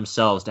Pokemon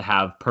themselves to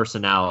have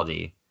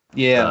personality.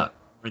 Yeah.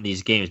 In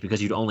these games,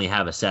 because you'd only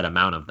have a set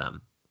amount of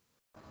them.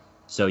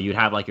 So you'd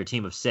have like your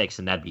team of 6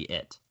 and that'd be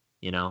it,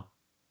 you know?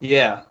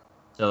 Yeah.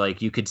 So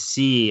like you could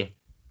see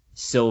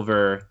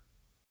Silver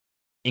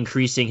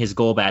increasing his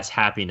Golbat's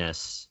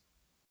happiness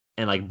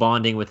and like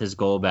bonding with his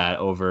Golbat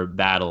over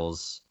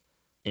battles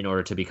in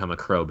order to become a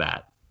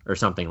Crobat or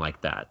something like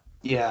that.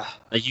 Yeah.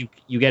 Like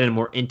you get a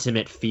more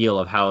intimate feel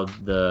of how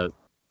the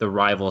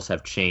rivals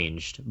have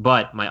changed.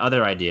 But my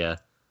other idea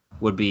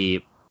would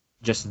be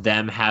just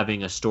them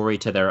having a story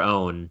to their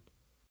own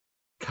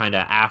kind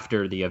of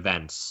after the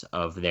events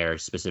of their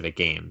specific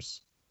games.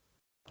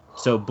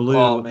 So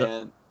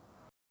Blue,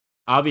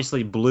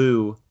 obviously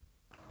Blue,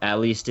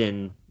 at least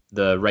in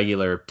the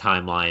regular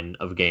timeline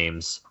of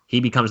games, he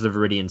becomes the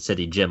Viridian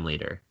City gym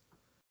leader.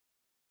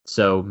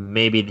 So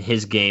maybe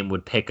his game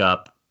would pick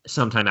up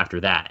sometime after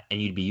that,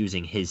 and you'd be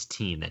using his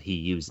team that he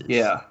uses.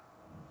 Yeah.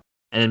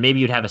 And then maybe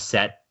you'd have a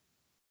set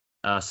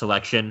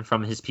selection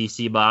from his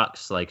PC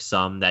box, like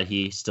some that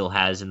he still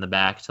has in the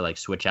back to like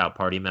switch out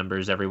party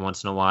members every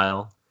once in a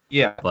while.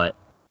 Yeah. But,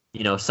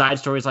 you know, side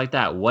stories like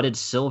that. What did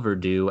Silver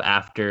do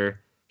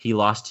after he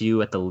lost to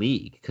you at the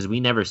league? Because we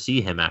never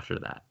see him after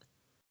that.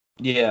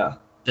 Yeah.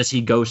 Does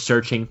he go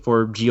searching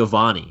for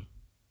Giovanni?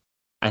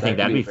 I think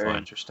that'd be very fun.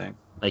 Interesting.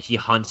 Like he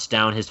hunts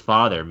down his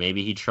father.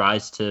 Maybe he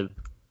tries to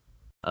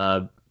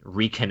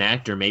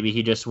reconnect, or maybe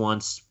he just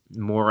wants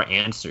more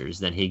answers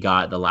than he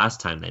got the last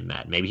time they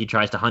met. Maybe he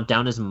tries to hunt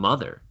down his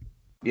mother.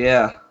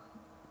 Yeah.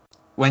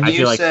 When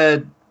you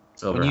said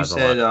Silver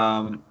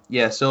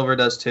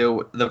does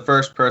too. The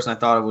first person I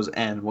thought of was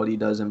N, what he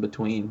does in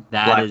between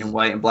Black and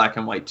White and Black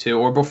and White 2,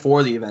 or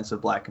before the events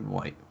of Black and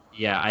White.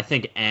 Yeah, I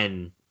think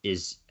N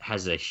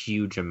has a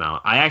huge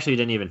amount. I actually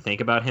didn't even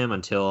think about him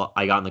until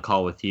I got on the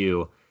call with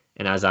you,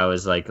 and as I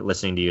was like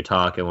listening to you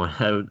talk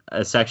and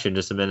a section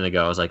just a minute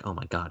ago, I was like, oh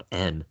my god,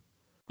 N.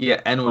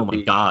 Yeah, N would be. Oh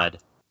my god.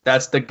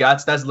 That's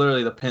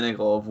literally the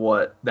pinnacle of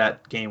what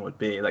that game would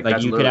be. Like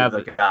that's you could have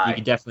the guy. You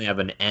could definitely have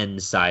an N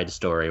side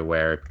story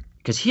where,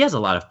 because he has a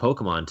lot of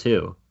Pokemon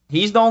too.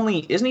 He's the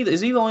only, isn't he?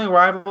 Is he the only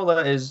rival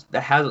that has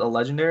a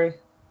legendary?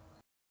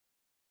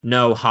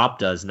 No, Hop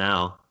does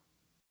now.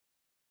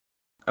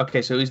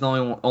 Okay, so he's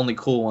the only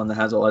cool one that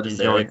has a legendary. He's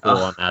the only cool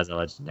one that has a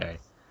legendary.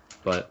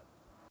 But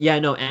yeah,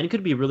 no, N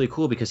could be really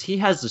cool because he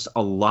has just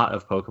a lot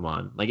of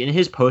Pokemon. Like in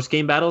his post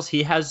game battles,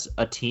 he has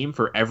a team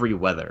for every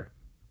weather.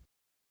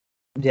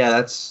 Yeah,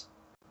 that's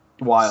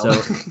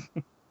wild.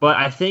 So, but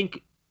I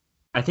think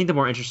the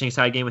more interesting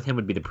side game with him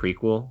would be the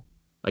prequel,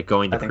 like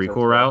going the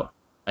prequel route.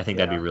 I think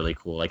that'd be really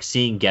cool. Like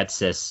seeing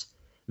Ghetsis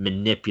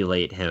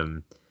manipulate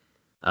him.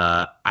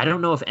 I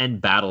don't know if N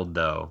battled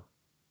though.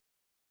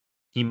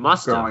 He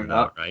must have,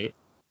 though, right?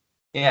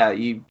 Yeah,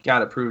 you got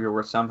to prove your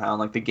worth somehow.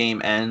 Like the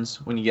game ends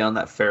when you get on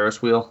that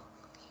Ferris wheel.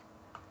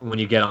 When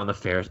you get on the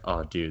Ferris,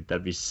 oh, dude,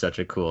 that'd be such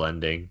a cool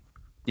ending.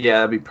 Yeah,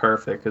 that'd be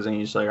perfect because then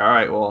you're just like, all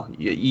right, well,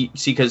 you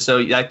see, because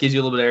so that gives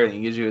you a little bit of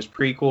everything. It gives you his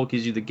prequel,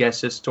 gives you the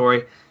Ghetsis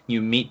story.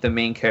 You meet the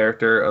main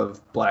character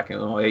of Black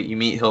and White. You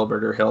meet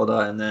Hilbert or Hilda,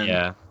 and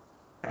then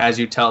as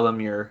you tell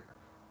them your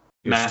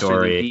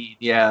story,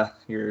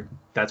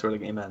 that's where the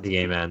game ends. The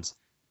game ends.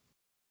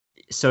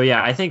 So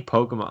yeah, I think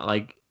Pokemon.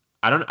 Like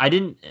I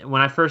didn't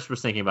when I first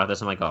was thinking about this,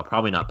 I'm like, oh,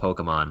 probably not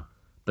Pokemon.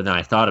 But then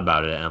I thought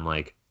about it, and I'm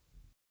like,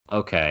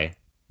 okay.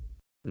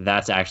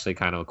 That's actually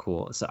kind of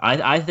cool. So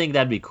I think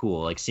that'd be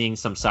cool, like seeing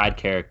some side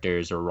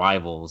characters or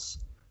rivals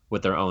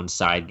with their own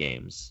side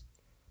games.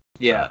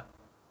 Yeah.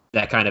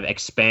 That kind of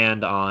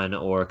expand on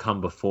or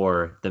come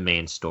before the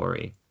main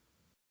story.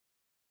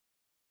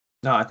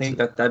 No, I think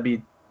that'd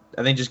be.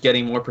 I think just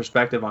getting more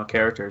perspective on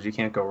characters, you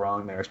can't go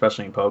wrong there,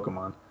 especially in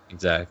Pokemon.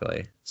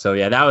 Exactly. So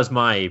yeah, that was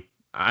my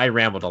I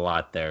rambled a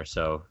lot there,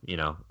 so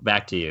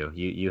back to you.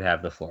 You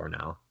have the floor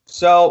now.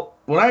 So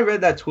when I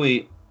read that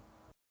tweet,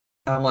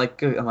 I'm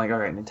like, all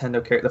right,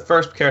 Nintendo character. The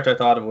first character I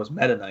thought of was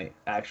Meta Knight,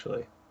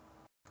 actually.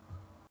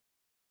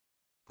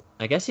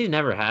 I guess he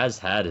never has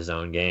had his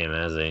own game,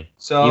 has he?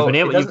 So you've been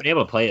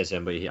able to play as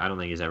him, but I don't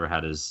think he's ever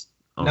had his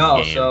own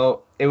game.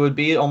 So it would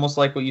be almost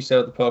like what you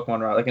said with the Pokemon,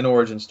 right? Like an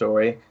origin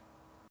story.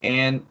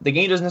 And the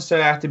game doesn't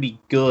necessarily have to be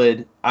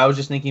good. I was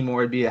just thinking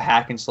more it'd be a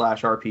hack and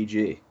slash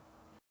RPG.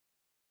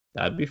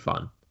 That'd be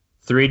fun.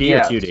 3D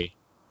or 2D?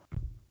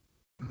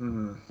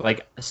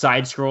 Like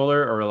side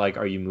scroller, or like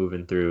are you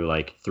moving through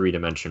like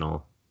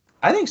 3-dimensional?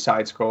 I think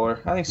side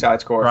scroller.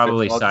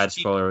 Probably side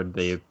scroller would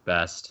be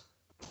best.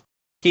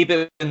 Keep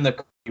it in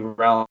the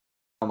realm,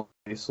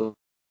 obviously.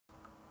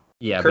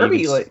 Yeah,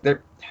 Kirby,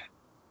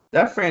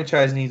 that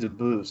franchise needs a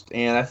boost,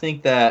 and I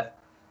think that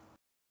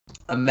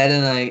a Meta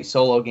Knight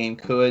solo game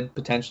could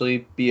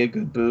potentially be a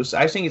good boost.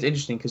 I just think it's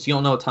interesting because you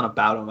don't know a ton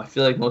about him. I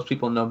feel like most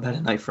people know Meta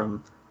Knight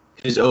from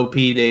his OP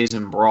days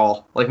in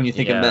Brawl. Like when you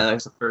think of Meta Knight,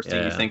 it's the first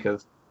thing you think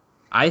of.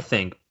 I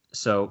think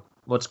so.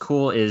 What's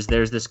cool is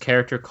there's this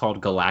character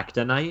called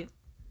Galacta Knight.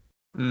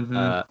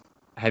 Mm-hmm.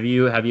 Have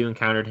you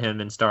encountered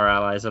him in Star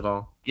Allies at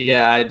all?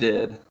 Yeah, I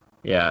did.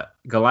 Yeah,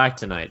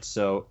 Galacta Knight.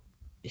 So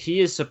he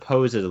is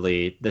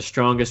supposedly the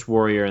strongest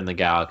warrior in the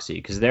galaxy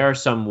because there are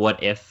some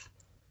what if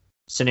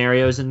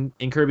scenarios in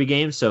Kirby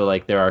games. So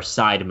like there are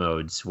side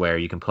modes where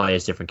you can play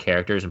as different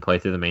characters and play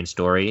through the main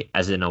story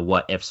as in a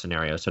what if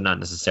scenario. So not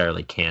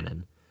necessarily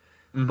canon,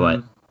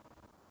 but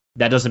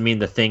that doesn't mean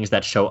the things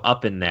that show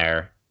up in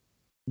there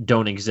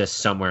don't exist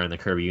somewhere in the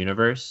Kirby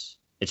universe.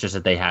 It's just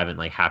that they haven't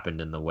like happened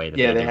in the way that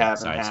they haven't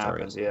side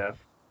stories. Yeah.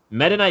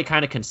 Meta Knight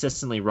kind of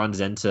consistently runs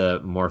into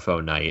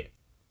Morpho Knight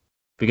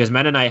because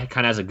Meta Knight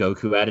kind of has a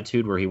Goku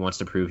attitude where he wants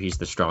to prove he's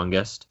the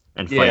strongest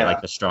and fight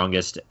like the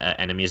strongest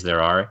enemies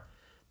there are.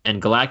 And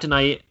Galacta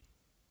Knight,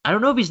 I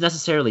don't know if he's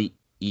necessarily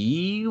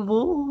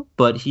evil,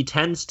 but he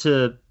tends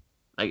to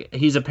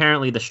he's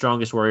apparently the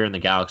strongest warrior in the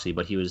galaxy,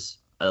 but he was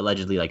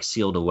allegedly like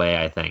sealed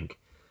away, I think.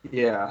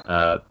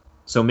 Yeah.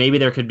 So maybe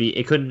there could be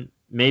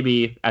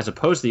maybe as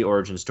opposed to the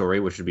origin story,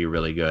 which would be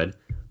really good,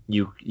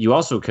 you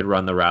also could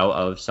run the route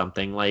of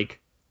something like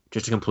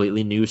just a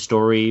completely new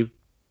story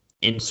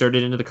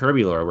inserted into the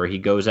Kirby lore where he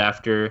goes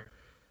after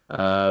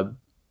a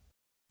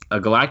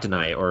Galacta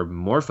Knight or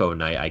Morpho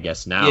Knight, I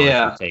guess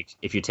now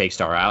if you take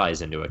Star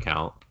Allies into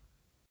account.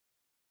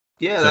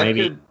 Yeah, so that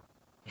maybe could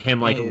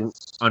him like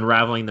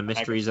unraveling the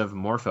mysteries of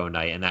Morpho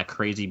Knight and that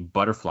crazy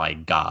butterfly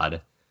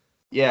god.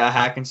 Yeah, a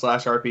hack and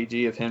slash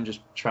RPG of him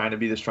just trying to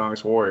be the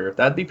strongest warrior.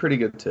 That'd be pretty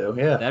good too.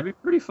 Yeah. That'd be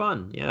pretty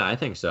fun. Yeah, I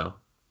think so.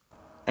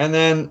 And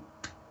then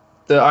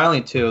I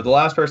only two. The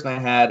last person I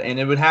had, and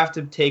it would have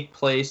to take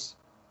place.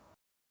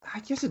 I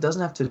guess it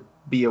doesn't have to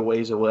be a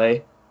ways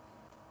away.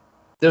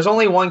 There's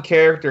only one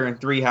character in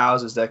Three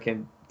Houses that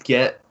can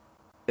get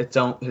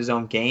his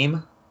own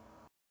game,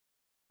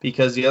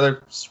 because the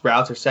other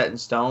routes are set in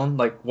stone.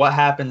 Like what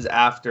happens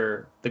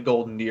after the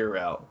Golden Deer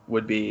route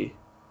would be,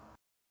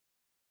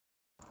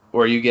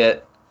 where you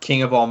get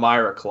King of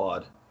Elmira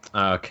Claude.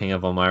 King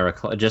of Elmira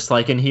Claude, just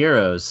like in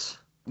Heroes.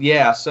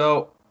 Yeah.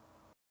 So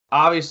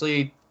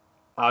obviously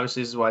this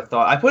is what I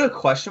thought. I put a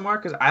question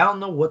mark because I don't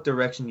know what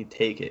direction you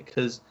take it.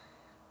 Because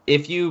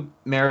if you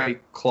marry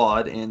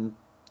Claude in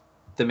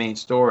the main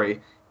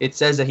story, it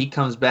says that he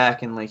comes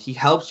back and like he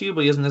helps you,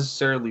 but he doesn't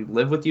necessarily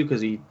live with you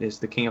because he is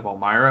the King of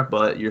Elmira.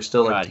 But you're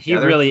still like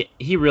together.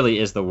 He really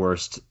is the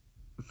worst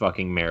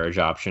fucking marriage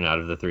option out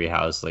of the Three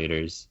House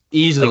leaders.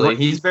 Easily, like,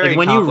 he's very. Like,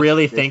 when you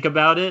really think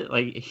about it,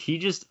 like he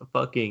just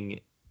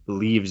fucking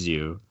leaves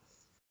you.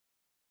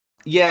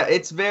 Yeah,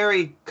 it's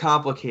very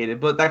complicated,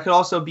 but that could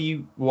also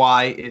be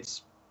why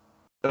it's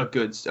a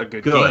good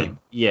game.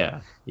 Yeah.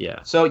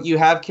 So you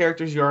have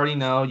characters you already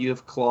know. You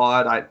have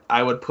Claude.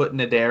 I would put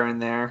Nadir in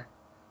there.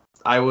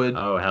 I would.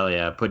 Oh hell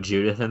yeah! Put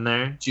Judith in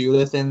there.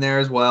 Judith in there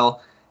as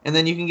well, and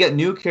then you can get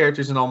new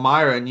characters in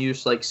Elmira and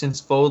use like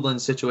since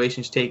Fodlan's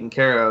situation's taken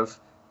care of,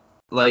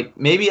 like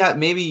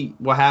maybe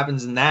what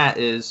happens in that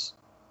is.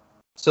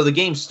 So the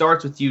game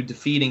starts with you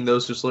defeating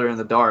those who slither in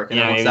the dark, and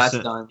then once that's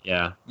done,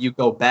 you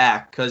go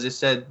back because it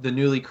said the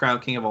newly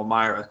crowned King of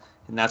Elmira,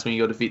 and that's when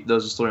you go defeat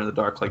those who slither in the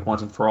dark like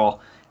once and for all.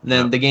 And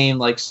then the game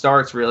like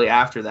starts really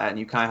after that, and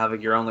you kind of have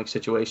like your own like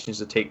situations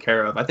to take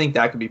care of. I think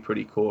that could be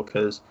pretty cool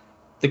because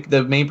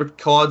the main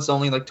Claude's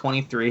only like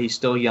 23, he's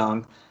still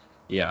young.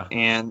 Yeah.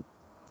 And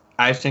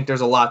I think there's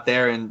a lot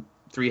there, and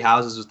Three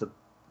Houses is the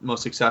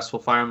most successful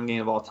Fire Emblem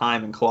game of all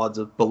time, and Claude's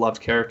a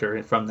beloved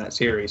character from that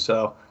series,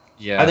 so.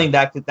 Yeah, I think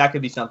that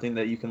could be something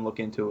that you can look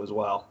into as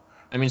well.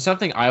 I mean,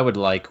 something I would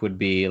like would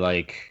be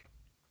like,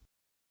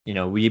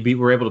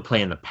 we're able to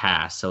play in the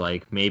past, so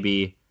like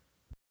maybe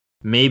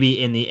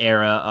in the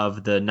era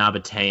of the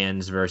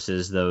Nabateans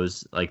versus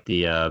those like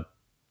the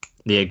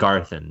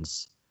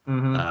Agarthans,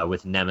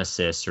 with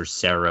Nemesis or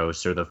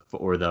Saros or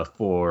the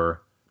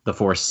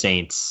four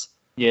saints.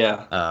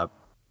 Yeah.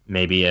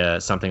 Maybe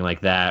something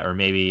like that, or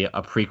maybe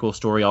a prequel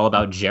story all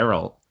about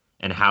Geralt.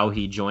 And how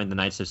he joined the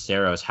Knights of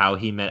Saros, how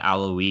he met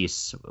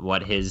Alois,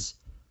 what his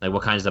like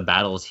what kinds of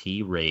battles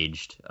he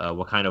raged,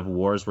 what kind of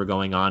wars were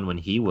going on when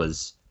he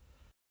was.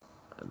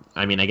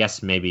 I mean, I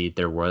guess maybe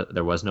there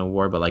was no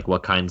war, but like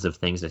what kinds of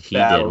things that he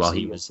did while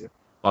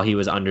he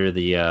was under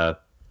the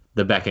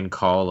beck and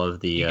call of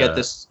the you get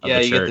this of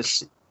the you church.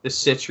 get the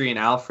Citri and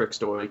Alfric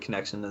story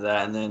connects into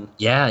that, and then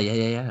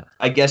Yeah.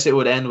 I guess it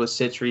would end with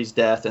Citri's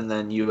death and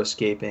then you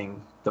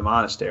escaping the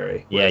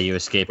monastery. Yeah, you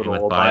escaping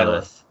with little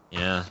Byleth.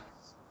 Yeah.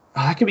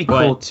 Oh, that could be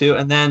cool too.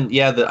 And then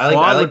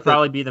Claude would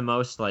probably be the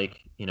most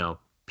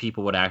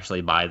people would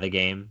actually buy the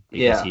game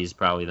because he's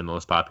probably the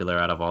most popular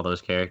out of all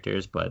those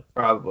characters. But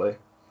probably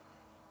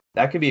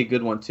that could be a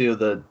good one too.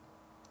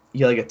 You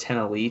get like a 10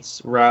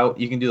 elites route.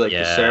 You can do like the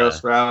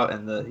Seiros route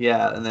and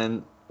and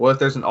then what if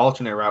there's an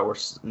alternate route where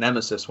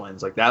Nemesis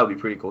wins? Like that would be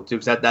pretty cool too,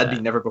 because that'd be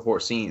never before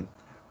seen.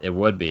 It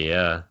would be,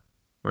 yeah.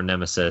 Or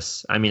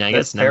Nemesis. I mean, I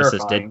guess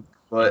Nemesis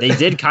they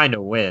did kind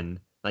of win.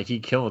 Like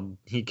he killed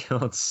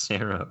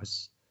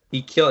Seiros.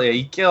 He killed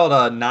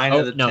 9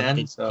 of the 10.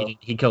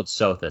 He killed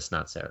Sothis,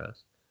 not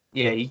Seiros.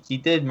 Yeah, he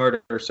did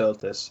murder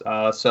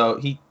Sothis. So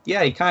he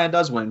kind of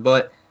does win.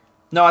 But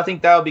no, I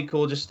think that would be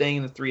cool, just staying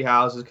in the 3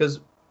 houses,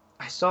 because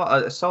I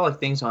saw like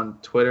things on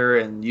Twitter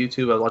and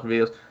YouTube. I was watching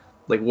videos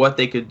like what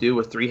they could do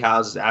with 3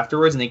 houses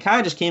afterwards, and they kind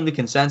of just came to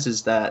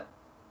consensus that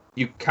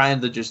you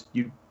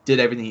did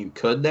everything you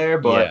could there.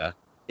 But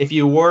if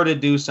you were to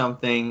do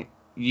something,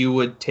 you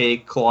would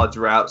take Claude's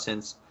route,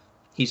 since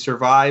he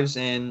survives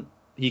and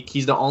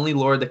he's the only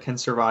lord that can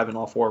survive in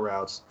all 4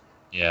 routes.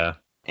 Yeah,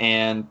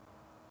 and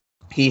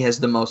he has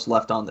the most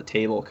left on the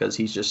table because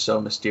he's just so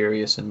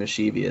mysterious and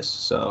mischievous.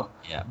 So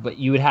yeah, but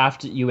you would have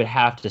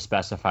to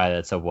specify that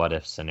it's a what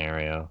if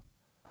scenario.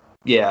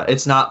 Yeah,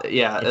 it's not.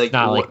 Yeah, it's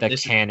not like the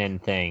canon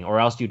thing, or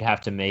else you'd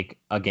have to make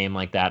a game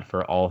like that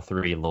for all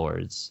 3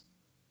 lords.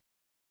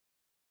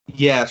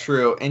 Yeah,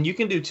 true. And you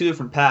can do 2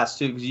 different paths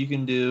too, because you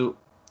can do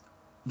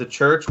the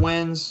church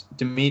wins,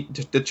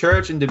 the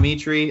church and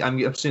Dimitri. I'm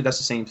assuming that's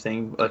the same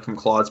thing, like from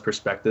Claude's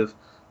perspective,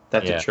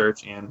 that the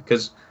church, and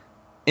because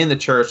in the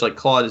church, like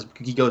Claude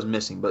he goes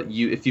missing, but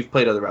if you've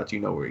played other routes, you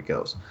know where he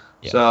goes.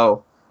 Yeah.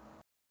 So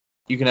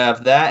you can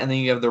have that, and then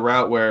you have the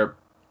route where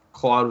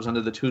Claude was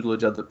under the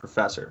tutelage of the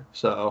professor.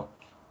 So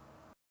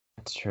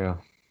that's true.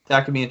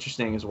 That could be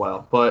interesting as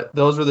well. But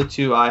those were the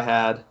 2 I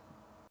had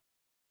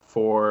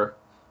for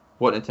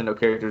what Nintendo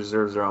character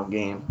deserves their own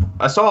game.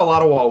 I saw a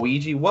lot of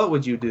Waluigi. What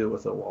would you do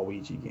with a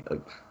Waluigi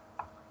game?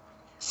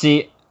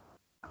 See,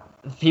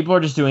 people are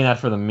just doing that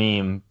for the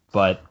meme,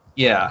 but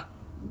yeah,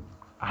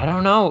 I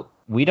don't know.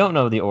 We don't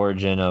know the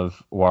origin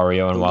of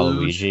Wario and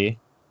Waluigi.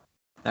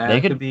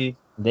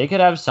 They could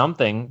have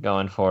something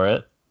going for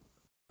it.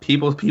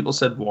 People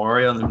said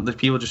Wario, and the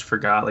people just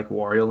forgot like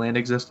Wario Land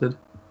existed.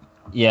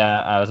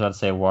 Yeah, I was about to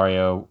say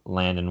Wario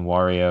Land and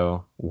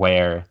Wario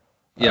Where.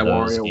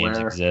 Those games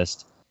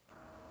exist.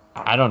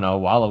 I don't know.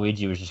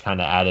 Waluigi was just kind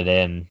of added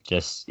in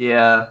because you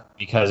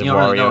don't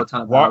really know a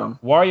ton about him.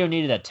 Wario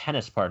needed a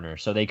tennis partner,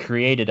 so they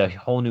created a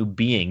whole new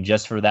being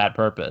just for that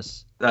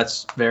purpose.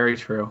 That's very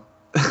true.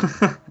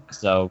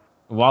 So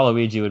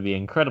Waluigi would be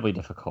incredibly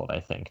difficult, I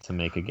think, to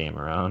make a game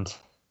around.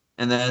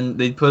 And then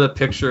they put a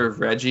picture of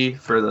Reggie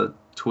for the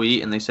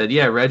tweet, and they said,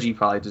 "Yeah, Reggie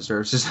probably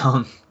deserves his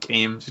own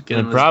game." Just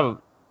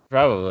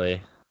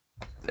probably.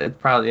 It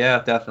probably,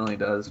 it definitely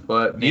does.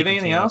 But do you have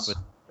anything else? With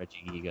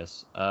Reggie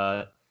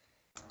Gigas.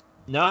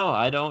 No,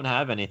 I don't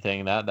have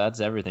anything. That's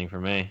everything for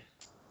me.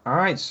 All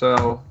right,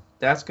 so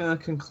that's gonna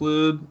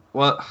conclude.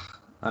 Well,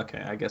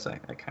 okay, I guess I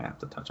kind of have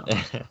to touch on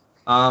this.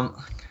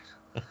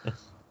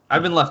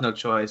 I've been left no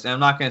choice, and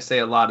I'm not gonna say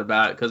a lot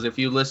about it because if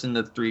you listen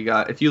to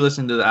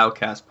the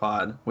Outcast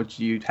pod, which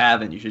you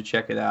haven't, you should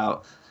check it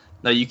out.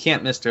 Now you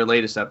can't miss their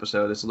latest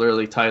episode. It's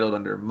literally titled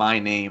under my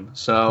name,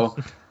 so.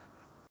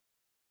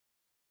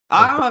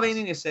 I don't have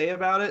anything to say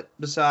about it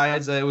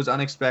besides that it was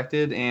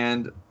unexpected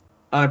and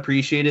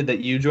unappreciated that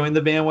you joined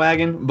the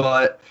bandwagon.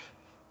 But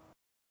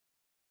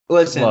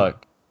listen,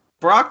 look,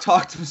 Brock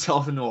talked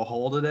himself into a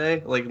hole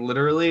today. Like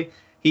literally,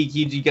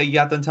 he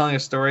got done telling a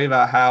story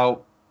about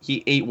how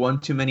he ate one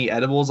too many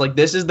edibles. Like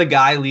this is the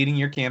guy leading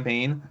your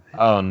campaign.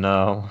 Oh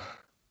no!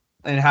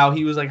 And how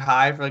he was like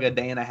high for like a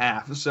day and a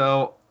half.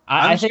 So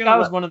I think I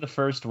was one of the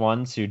first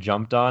ones who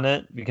jumped on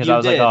it because I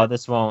was like, oh,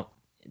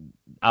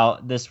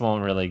 this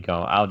won't really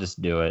go. I'll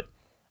just do it.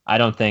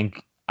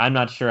 I'm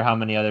not sure how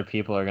many other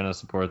people are gonna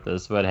support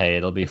this, but hey,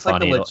 it'll be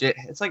funny.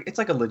 It's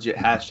like a legit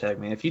hashtag,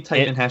 man. If you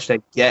type in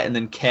hashtag get and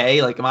then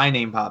K, like my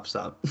name pops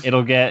up.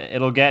 It'll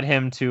get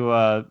him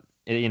to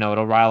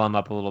it'll rile him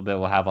up a little bit.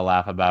 We'll have a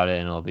laugh about it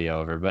and it'll be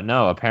over. But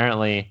no,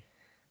 apparently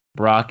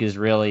Brock is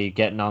really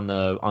getting on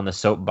the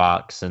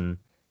soapbox and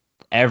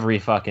every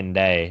fucking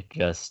day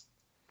just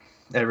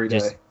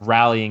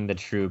rallying the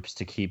troops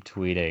to keep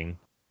tweeting.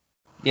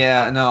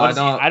 Yeah, no,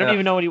 I don't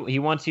even know what he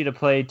wants you to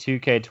play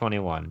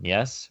 2K21.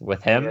 Yes,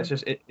 with him.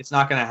 Yeah, it's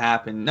not gonna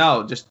happen.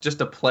 No, just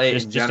to play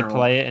it in general. Just to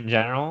play it in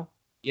general.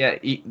 Yeah,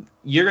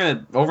 you're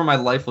gonna over my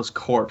lifeless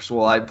corpse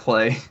while I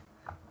play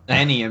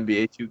any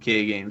NBA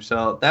 2K game.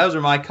 So those are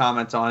my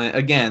comments on it.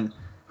 Again,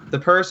 The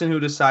person who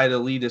decided to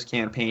lead this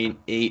campaign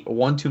ate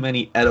one too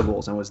many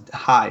edibles and was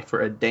high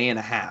for a day and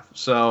a half.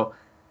 So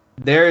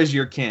there is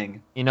your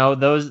king. You know,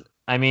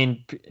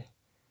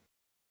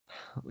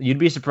 you'd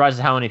be surprised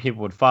at how many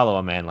people would follow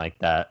a man like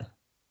that.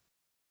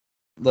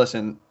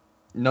 Listen,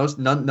 no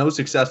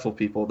successful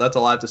people. That's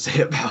all I have to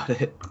say about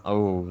it.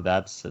 Oh,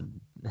 that's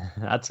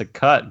a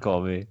cut,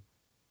 Colby.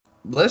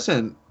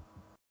 Listen,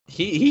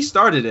 he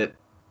started it.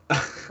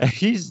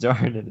 He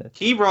started it.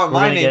 He brought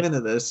my name into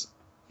this.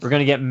 We're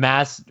gonna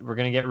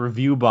get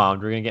review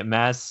bombed. We're gonna get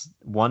mass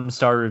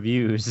 1-star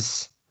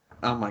reviews.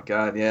 Oh my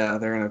god, yeah,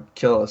 they're gonna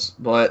kill us.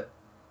 But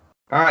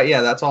all right,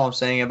 yeah, that's all I'm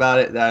saying about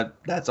it.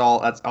 That's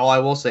all I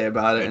will say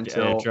about it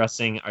until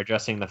addressing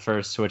the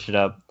first Switch It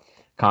Up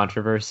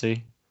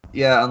controversy.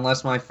 Yeah,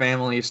 unless my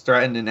family is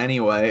threatened in any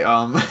way,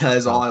 that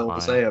is all I will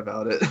say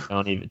about it.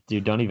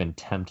 Don't even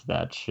tempt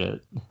that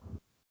shit.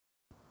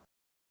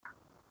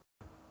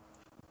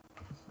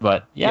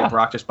 But yeah,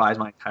 Brock just buys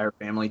my entire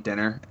family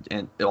dinner,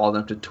 and all of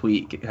them to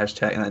tweet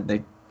hashtag,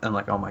 and I'm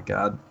like, oh my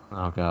god.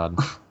 Oh god.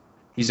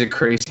 He's a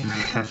crazy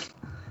man.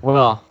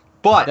 Well,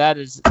 but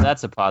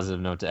that's a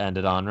positive note to end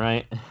it on,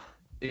 right?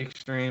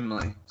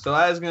 Extremely. So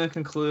that is going to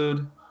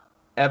conclude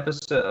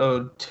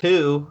episode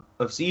 2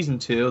 of season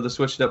 2 of the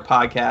Switch It Up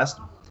podcast.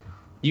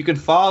 You can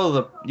follow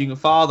the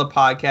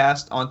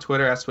podcast on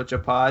Twitter at Switch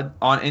Up Pod,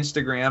 on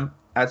Instagram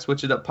at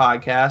Switch It Up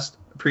Podcast.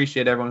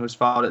 Appreciate everyone who's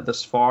followed it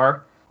thus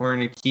far. We're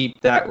gonna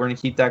keep that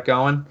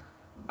going.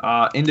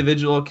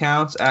 Individual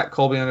accounts at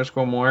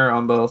Colby_Moyer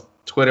on both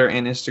Twitter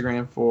and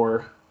Instagram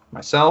for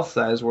myself.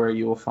 That is where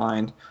you will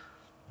find.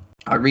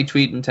 I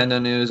retweet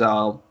Nintendo news.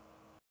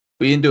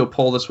 We didn't do a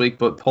poll this week,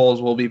 but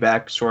polls will be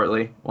back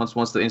shortly once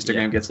the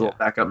Instagram gets a little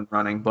back up and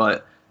running.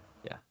 But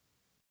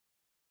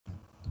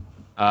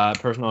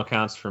personal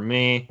accounts for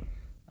me,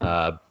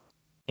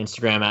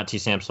 Instagram at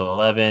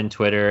tsamsel11,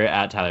 Twitter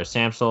at Tyler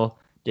Samsel.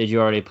 Did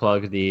you already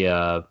plug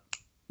the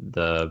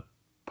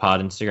pod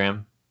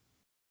Instagram?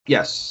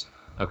 Yes.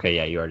 Okay,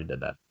 yeah, you already did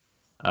that.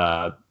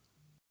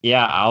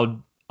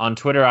 I'll on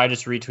Twitter. I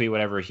just retweet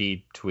whatever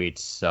he tweets.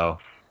 So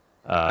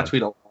I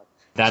tweet a lot.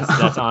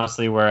 That's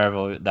honestly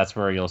that's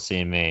where you'll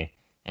see me.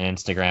 And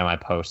Instagram, I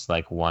post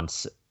like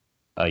once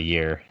a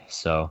year.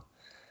 So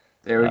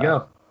there we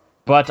go.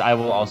 But I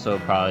will also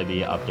probably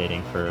be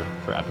updating for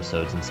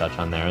episodes and such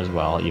on there as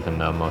well, even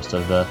though most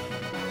of the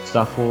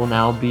stuff will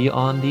now be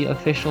on the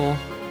official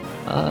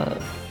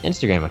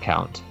Instagram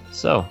account.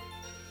 So,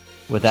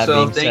 with that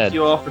being said... thank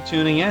you all for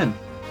tuning in.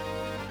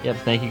 Yep,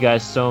 thank you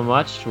guys so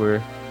much.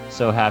 We're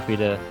so happy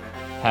to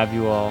have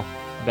you all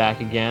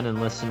back again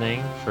and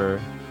listening for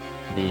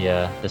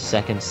the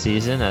second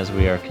season as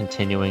we are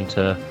continuing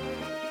to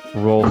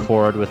roll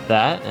forward with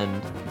that,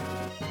 and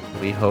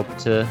we hope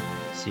to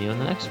see you in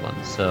the next one.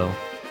 So,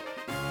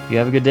 you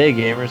have a good day,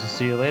 gamers. We'll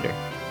see you later.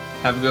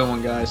 Have a good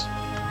one, guys.